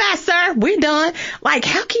 Goodbye, sir. We're done. Like,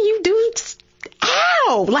 how can you do?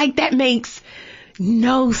 Ow! Like, that makes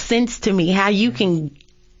no sense to me, how you can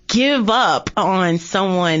give up on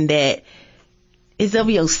someone that is of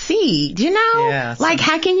your seed, Yeah, like,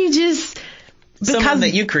 how can you just, someone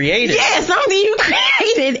that you created. Yeah, something you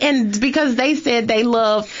created, and because they said they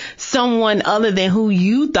love someone other than who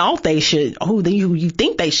you thought they should, who you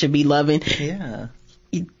think they should be loving. Yeah.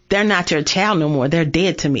 They're not your child no more. They're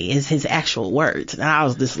dead to me, is his actual words. And I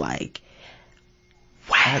was just like,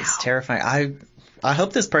 wow. That's terrifying. I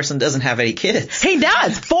hope this person doesn't have any kids. He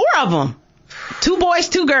does. 4 of them. 2 boys,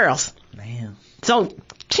 2 girls. Man. So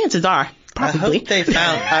chances are, probably.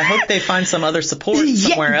 I hope they find some other support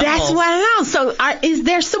somewhere else. That's what I know. So is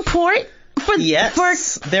there support for?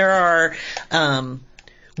 Yes. There are.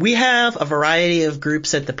 We have a variety of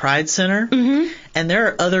groups at the Pride Center, and there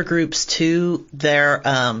are other groups too.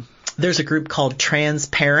 There's a group called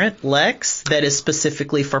Transparent Lex that is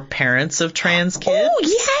specifically for parents of trans kids.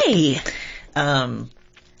 Oh, yay!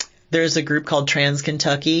 There's a group called Trans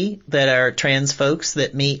Kentucky that are trans folks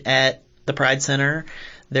that meet at the Pride Center.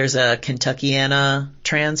 There's a Kentuckiana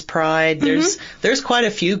Trans Pride. There's quite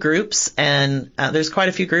a few groups, and there's quite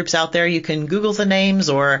a few groups out there. You can Google the names,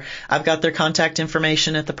 or I've got their contact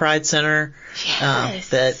information at the Pride Center. Yes.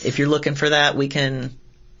 That if you're looking for that, we can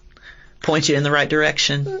point you in the right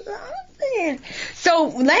direction. So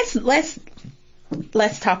let's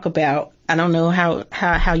talk about, I don't know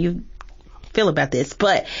how you feel about this,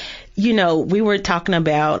 but we were talking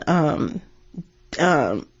about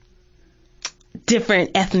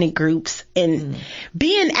different ethnic groups, and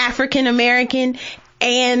being African American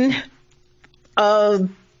and or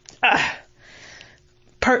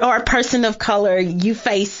a person of color, you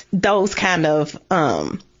face those kind of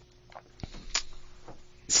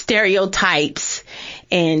stereotypes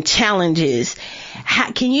and challenges.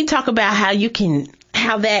 Can you talk about how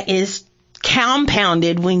that is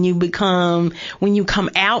compounded when you come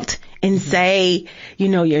out and say,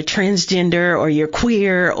 you're transgender or you're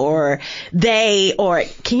queer or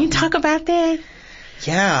can you talk about that?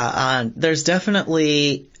 Yeah, there's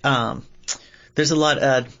definitely, there's a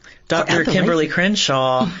lot, Dr. Kimberly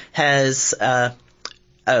Crenshaw has a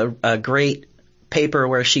great paper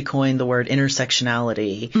where she coined the word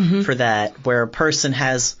intersectionality for that, where a person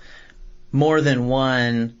has more than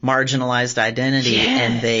one marginalized identity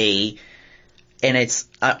and they and it's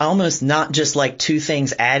almost not just like two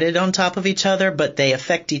things added on top of each other, but they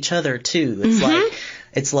affect each other too.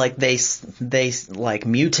 It's like they like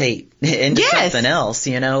mutate into something else,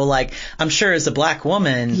 you know, like I'm sure as a black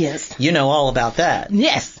woman, you know all about that.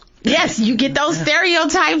 Yes, you get those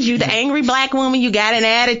stereotypes. You the angry black woman, you got an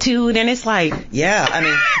attitude, and it's like... Yeah, I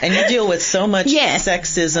mean, and you deal with so much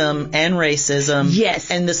sexism and racism.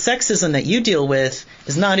 Yes. And the sexism that you deal with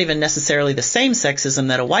is not even necessarily the same sexism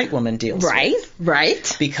that a white woman deals with.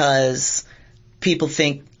 Right. Because people's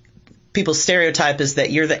stereotype is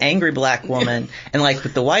that you're the angry black woman, and like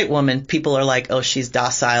with the white woman, people are like, oh, she's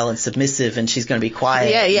docile and submissive and she's going to be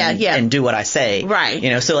quiet and do what I say. Right. You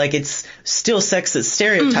know, so like it's still sexist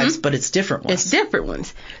stereotypes, but it's different ones. It's different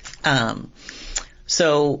ones.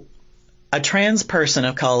 So a trans person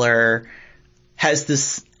of color has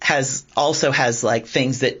like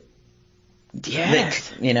things that,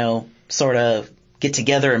 you know, sort of get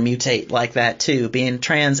together and mutate like that too, being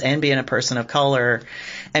trans and being a person of color.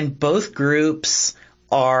 And both groups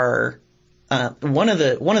are one of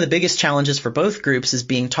the biggest challenges for both groups is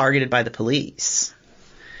being targeted by the police.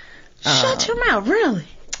 Shut your mouth, really?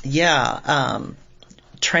 Yeah.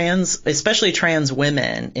 Especially trans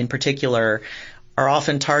women in particular are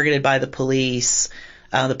often targeted by the police.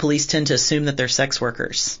 The police tend to assume that they're sex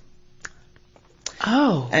workers.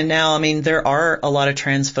 Oh. And now, I mean, there are a lot of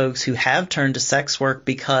trans folks who have turned to sex work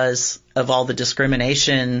because of all the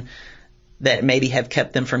discrimination that maybe have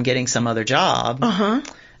kept them from getting some other job.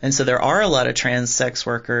 And so there are a lot of trans sex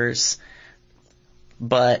workers,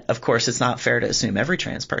 but of course it's not fair to assume every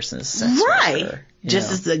trans person is a sex worker.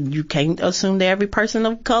 Just as you can't assume that every person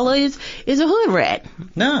of color is a hood rat.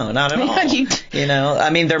 No, not at all. You know,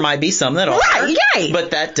 I mean, there might be some that are,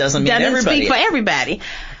 but that doesn't mean everybody. Doesn't speak for everybody.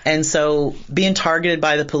 And so being targeted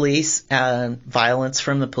by the police, violence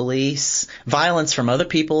from the police, violence from other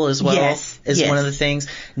people as well is one of the things.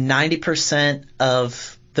 90%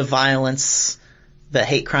 of the violence, the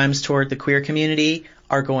hate crimes toward the queer community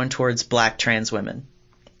are going towards black trans women.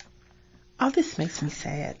 Oh, this makes me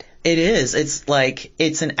sad. It is. It's like,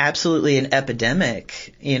 it's absolutely an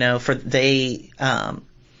epidemic, you know, they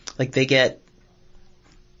get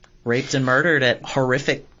raped and murdered at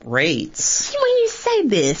horrific rates. When you say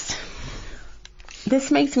this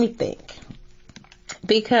makes me think,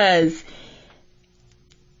 because,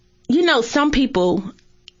 you know, some people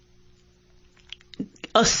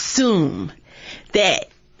assume that,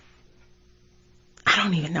 I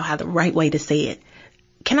don't even know how the right way to say it.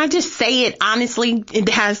 Can I just say it honestly? It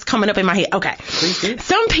has coming up in my head. Okay. Please do.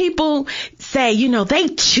 Some people say, you know, they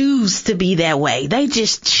choose to be that way. They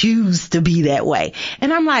just choose to be that way.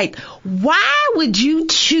 And I'm like, why would you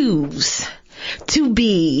choose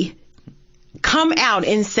to come out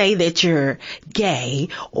and say that you're gay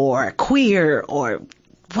or queer or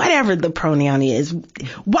whatever the pronoun is?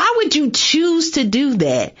 Why would you choose to do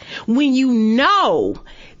that when you know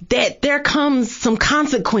that there comes some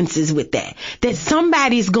consequences with that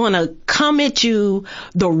somebody's going to come at you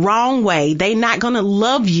the wrong way? They're not going to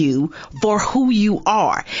love you for who you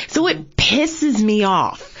are. So it pisses me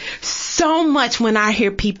off so much when I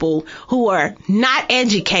hear people who are not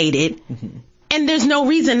educated, and there's no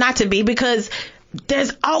reason not to be, because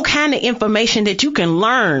there's all kind of information that you can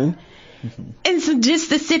learn. And so just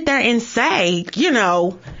to sit there and say, you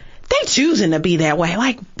know, they choosing to be that way.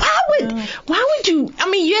 Like, why would you? I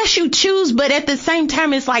mean, yes, you choose, but at the same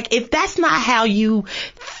time, it's like, if that's not how you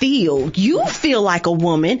feel like a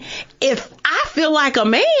woman. If I feel like a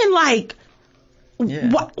man, like,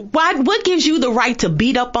 what gives you the right to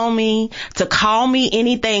beat up on me, to call me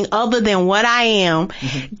anything other than what I am?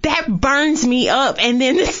 That burns me up. And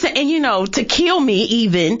then, you know, to kill me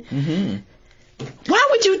even. Why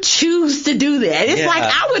would you choose to do that? It's like,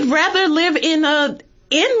 I would rather live in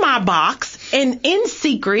my box and in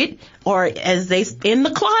secret, or as they in the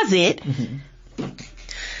closet.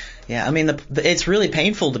 Yeah, I mean, it's really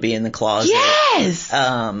painful to be in the closet. Yes.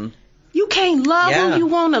 You can't love who you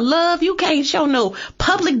want to love. You can't show no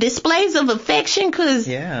public displays of affection because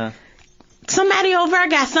somebody over there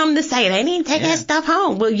got something to say. They need to take that stuff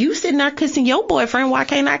home. Well, you sitting there kissing your boyfriend. Why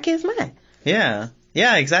can't I kiss mine? Yeah.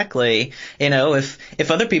 Yeah, exactly. You know,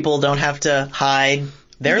 if other people don't have to hide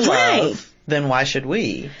their love, then why should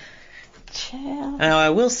we? Now, I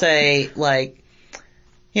will say, like,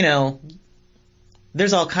 you know,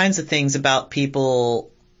 there's all kinds of things about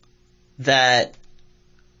people that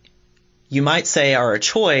you might say are a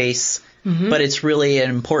choice, but it's really an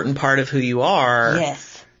important part of who you are.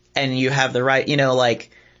 Yes. And you have the right, you know, like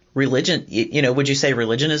religion, you know, would you say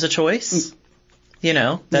religion is a choice? You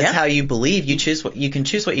know, that's how you believe. You can choose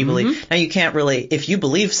what you believe. Now, you can't really, if you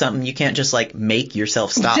believe something, you can't just like make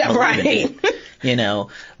yourself stop believing it.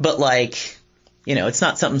 but like, it's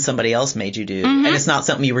not something somebody else made you do, and it's not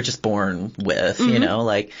something you were just born with,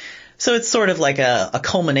 like, so it's sort of like a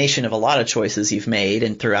culmination of a lot of choices you've made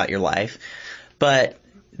and throughout your life, but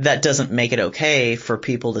that doesn't make it okay for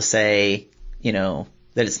people to say, that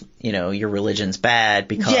it's, your religion's bad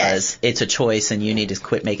because it's a choice and you need to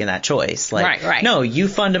quit making that choice. Like, right. No, you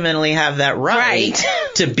fundamentally have that right.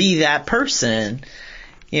 to be that person,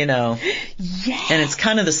 Yeah. And it's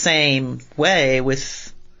kind of the same way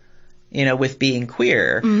with, with being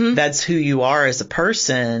queer. That's who you are as a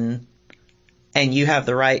person, and you have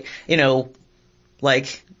the right,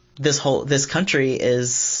 like this country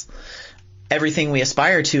is, everything we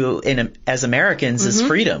aspire to as Americans is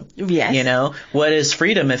freedom. Yes. What is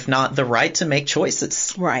freedom if not the right to make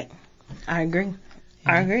choices? Right. I agree.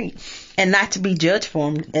 And not to be judged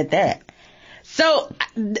for them at that. So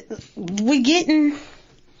we're getting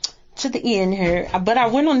to the end here, but I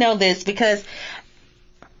want to know this because,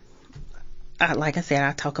 like I said,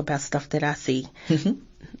 I talk about stuff that I see.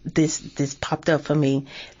 This popped up for me.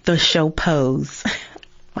 The show Pose.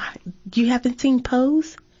 You haven't seen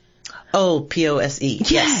Pose? Oh, Pose.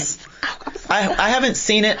 Yes. I haven't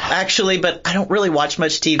seen it actually, but I don't really watch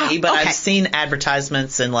much TV, but okay. I've seen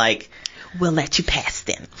advertises and like. We'll let you pass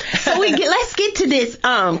then. So let's get to this,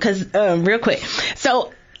 cause, real quick.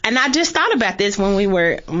 So, and I just thought about this when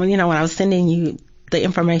when I was sending you the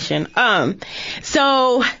information.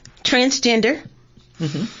 So transgender,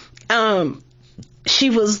 she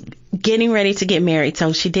was getting ready to get married,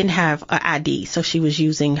 so she didn't have an ID, so she was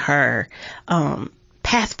using her,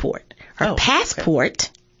 passport. Her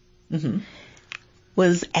passport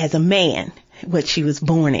was as a man, what she was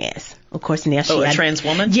born as. Of course, now she a trans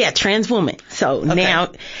woman? Yeah, trans woman. So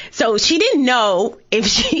now, so she didn't know if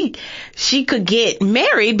she could get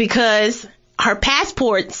married because her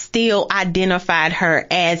passport still identified her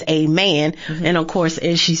as a man. And of course,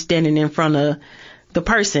 as she's standing in front of the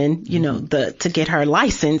person, to get her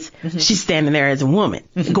license, she's standing there as a woman,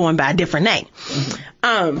 going by a different name.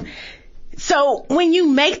 So when you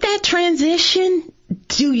make that transition,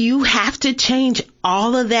 do you have to change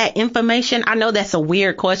all of that information? I know that's a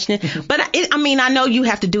weird question, but I know you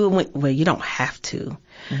have to do it well, you don't have to.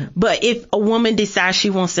 But if a woman decides she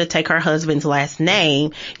wants to take her husband's last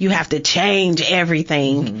name, you have to change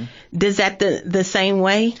everything. Does that the same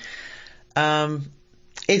way?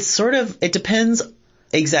 It's sort of, it depends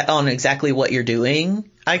on exactly what you're doing,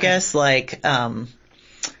 I guess. Like,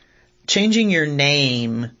 changing your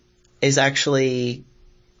name is actually,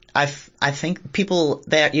 I think people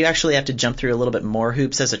that you actually have to jump through a little bit more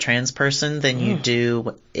hoops as a trans person than you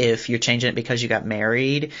do if you're changing it because you got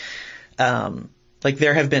married. Like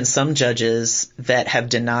there have been some judges that have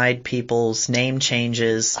denied people's name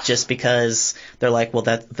changes just because they're like, well,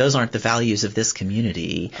 those aren't the values of this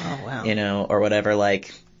community, or whatever.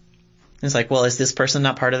 Like, it's like, well, is this person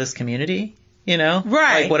not part of this community?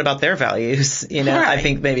 Right. Like, what about their values? Right. I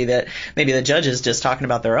think maybe the judge is just talking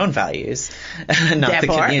about their own values, not that the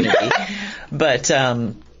community. But,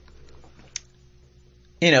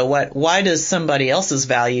 why does somebody else's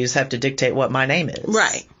values have to dictate what my name is?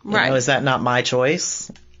 Right. Is that not my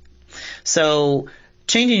choice? So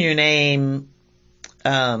changing your name,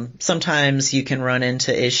 sometimes you can run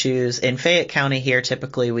into issues. In Fayette County here,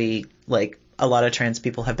 typically a lot of trans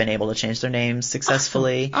people have been able to change their names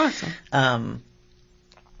successfully. Awesome.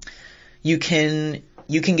 You can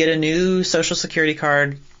get a new Social Security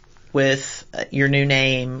card with your new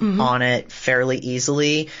name on it fairly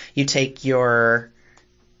easily. You take your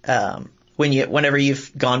whenever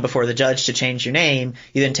you've gone before the judge to change your name,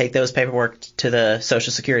 you then take those paperwork to the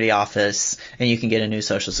Social Security office, and you can get a new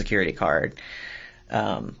Social Security card.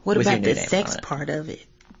 What about the sex part of it?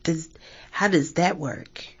 How does that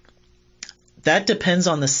work? That depends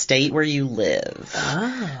on the state where you live.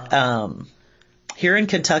 Oh. Here in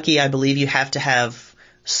Kentucky, I believe you have to have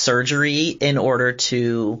surgery in order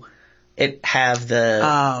to have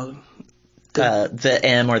the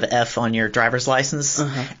M or the F on your driver's license.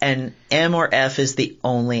 And M or F is the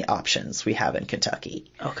only options we have in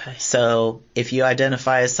Kentucky. Okay. So if you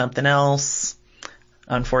identify as something else,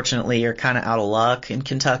 unfortunately, you're kind of out of luck in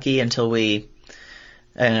Kentucky until we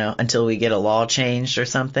get a law changed or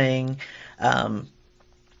something. On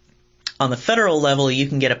the federal level, you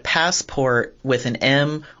can get a passport with an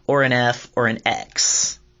M or an F or an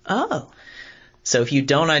X. Oh. So if you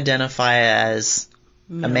don't identify as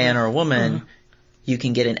a man or a woman, you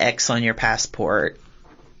can get an X on your passport.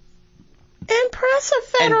 Impressive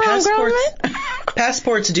federal government.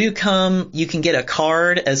 Passports do come, you can get a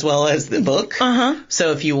card as well as the book.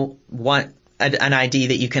 So if you want an ID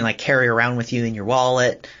that you can carry around with you in your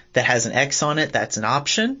wallet that has an X on it, that's an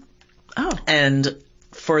option. Oh. And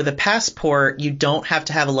for the passport, you don't have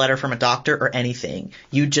to have a letter from a doctor or anything.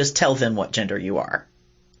 You just tell them what gender you are.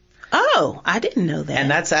 Oh, I didn't know that. And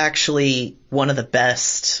that's actually one of the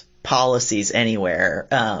best policies anywhere.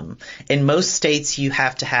 In most states, you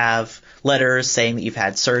have to have letters saying that you've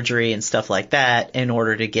had surgery and stuff like that in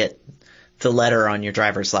order to get the letter on your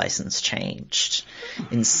driver's license changed.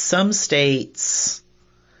 In some states,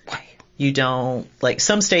 you don't, like,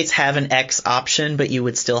 some states have an X option, but you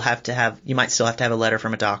might still have to have a letter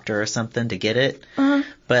from a doctor or something to get it. Uh-huh.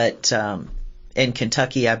 But in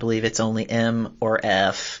Kentucky, I believe it's only M or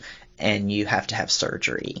F, and you have to have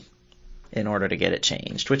surgery in order to get it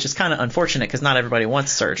changed, which is kind of unfortunate because not everybody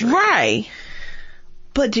wants surgery. Right.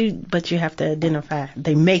 But you have to identify.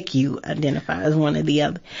 They make you identify as one or the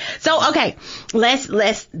other. So, okay,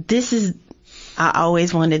 I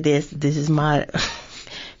always wanted this. This is my,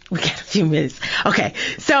 we got a few minutes. Okay,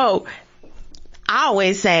 so I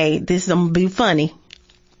always say, this is going to be funny.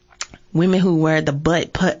 Women who wear the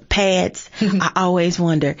butt pads, I always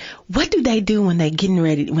wonder, what do they do when they getting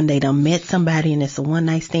ready, when they done met somebody and it's a one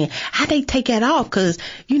night stand? How they take that off? Because,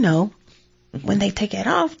 when they take that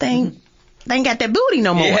off, they ain't got that booty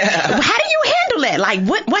no more. Yeah. How do you handle that? Like,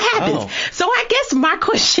 what happens? Oh. So I guess my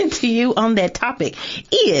question to you on that topic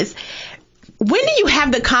is, when do you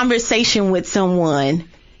have the conversation with someone?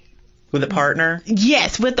 With a partner?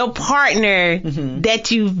 Yes, with a partner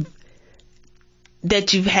that you've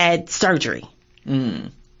had surgery.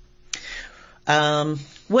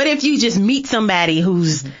 What if you just meet somebody who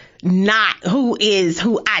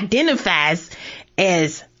identifies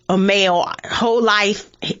as a male, whole life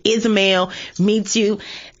is a male, meets you,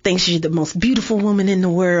 thinks you're the most beautiful woman in the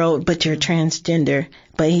world, but you're transgender,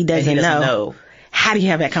 but he doesn't know. How do you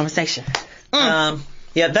have that conversation? Yeah,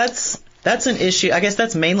 that's an issue. I guess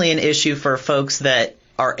that's mainly an issue for folks that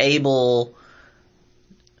are able,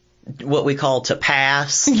 what we call, to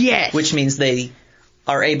pass. Yes. Which means they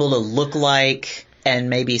are able to look like and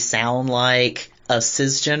maybe sound like a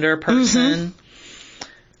cisgender person.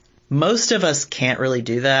 Most of us can't really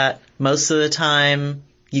do that. Most of the time,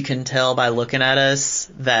 you can tell by looking at us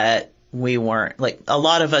that we weren't, like, a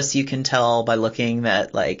lot of us you can tell by looking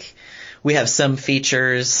that, like, we have some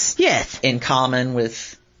features in common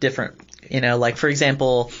with different, like, for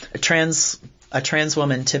example, a trans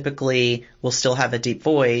woman typically will still have a deep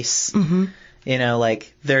voice.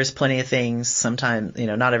 Like, there's plenty of things sometimes,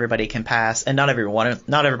 not everybody can pass, and not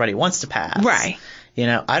everybody wants to pass. Right.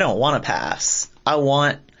 I don't want to pass. I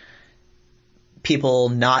want people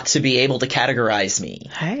not to be able to categorize me.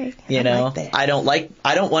 Hey, I like that. I don't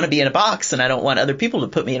want to be in a box, and I don't want other people to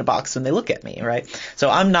put me in a box when they look at me, right? So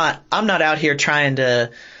I'm not out here trying to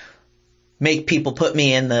make people put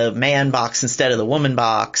me in the man box instead of the woman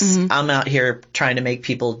box. I'm out here trying to make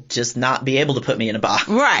people just not be able to put me in a box.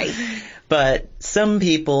 Right. But some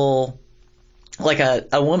people, like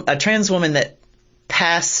a trans woman that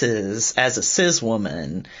passes as a cis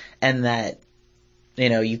woman, and that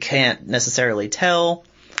you can't necessarily tell.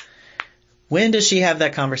 When does she have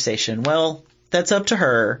that conversation? Well, that's up to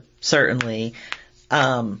her, certainly.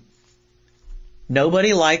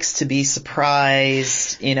 Nobody likes to be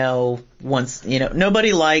surprised, once,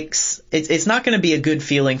 nobody likes, it's not going to be a good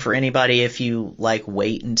feeling for anybody if you, like,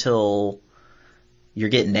 wait until you're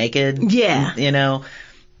getting naked. Yeah.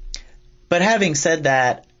 But having said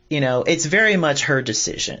that, it's very much her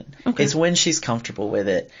decision. Okay. It's when she's comfortable with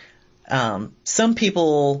it. Some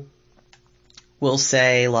people will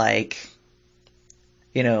say, like,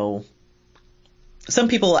 some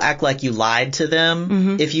people act like you lied to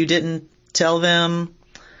them if you didn't tell them.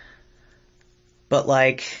 But,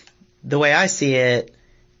 like, the way I see it,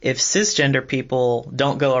 if cisgender people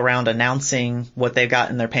don't go around announcing what they've got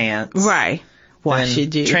in their pants, right, why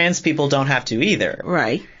should you? Trans people don't have to either.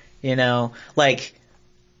 Right. Like,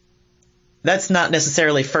 that's not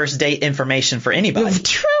necessarily first date information for anybody.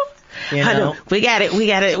 True. We got it. We're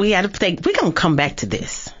going to come back to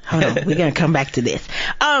this. Hold on. We're going to come back to this.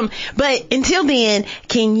 But until then,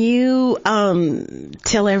 can you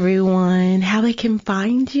tell everyone how they can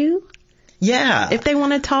find you? Yeah. If they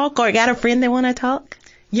want to talk, or got a friend that want to talk?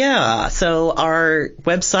 Yeah. So our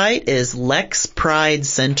website is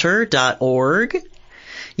lexpridecenter.org.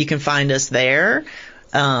 You can find us there.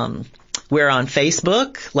 We're on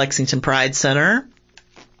Facebook, Lexington Pride Center.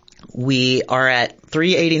 We are at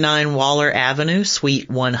 389 Waller Avenue, Suite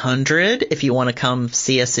 100, if you want to come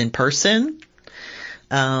see us in person.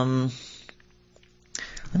 Let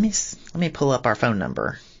me pull up our phone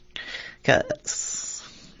number, because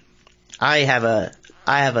I have a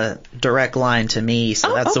direct line to me,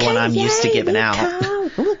 so that's the one I'm used to giving out.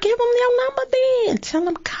 We'll give them your number then. and tell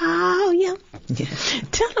them call you. Yeah.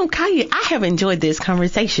 Tell them call you. I have enjoyed this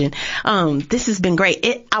conversation. This has been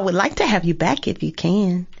great. I would like to have you back if you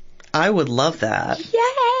can. I would love that.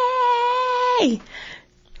 Yay!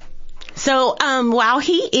 So, while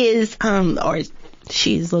he is, or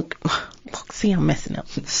she's see, I'm messing up.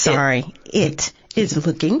 Sorry. It is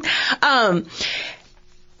looking.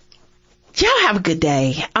 Y'all have a good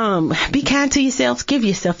day. Be kind to yourselves. Give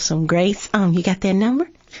yourself some grace. You got that number?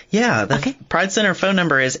 Yeah. The Okay. Pride Center phone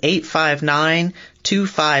number is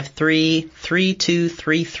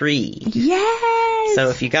 859-253-3233. Yes. So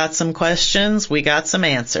if you got some questions, we got some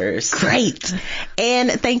answers. Great. And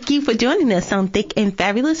thank you for joining us on Thick and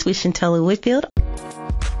Fabulous with Chantella Whitfield.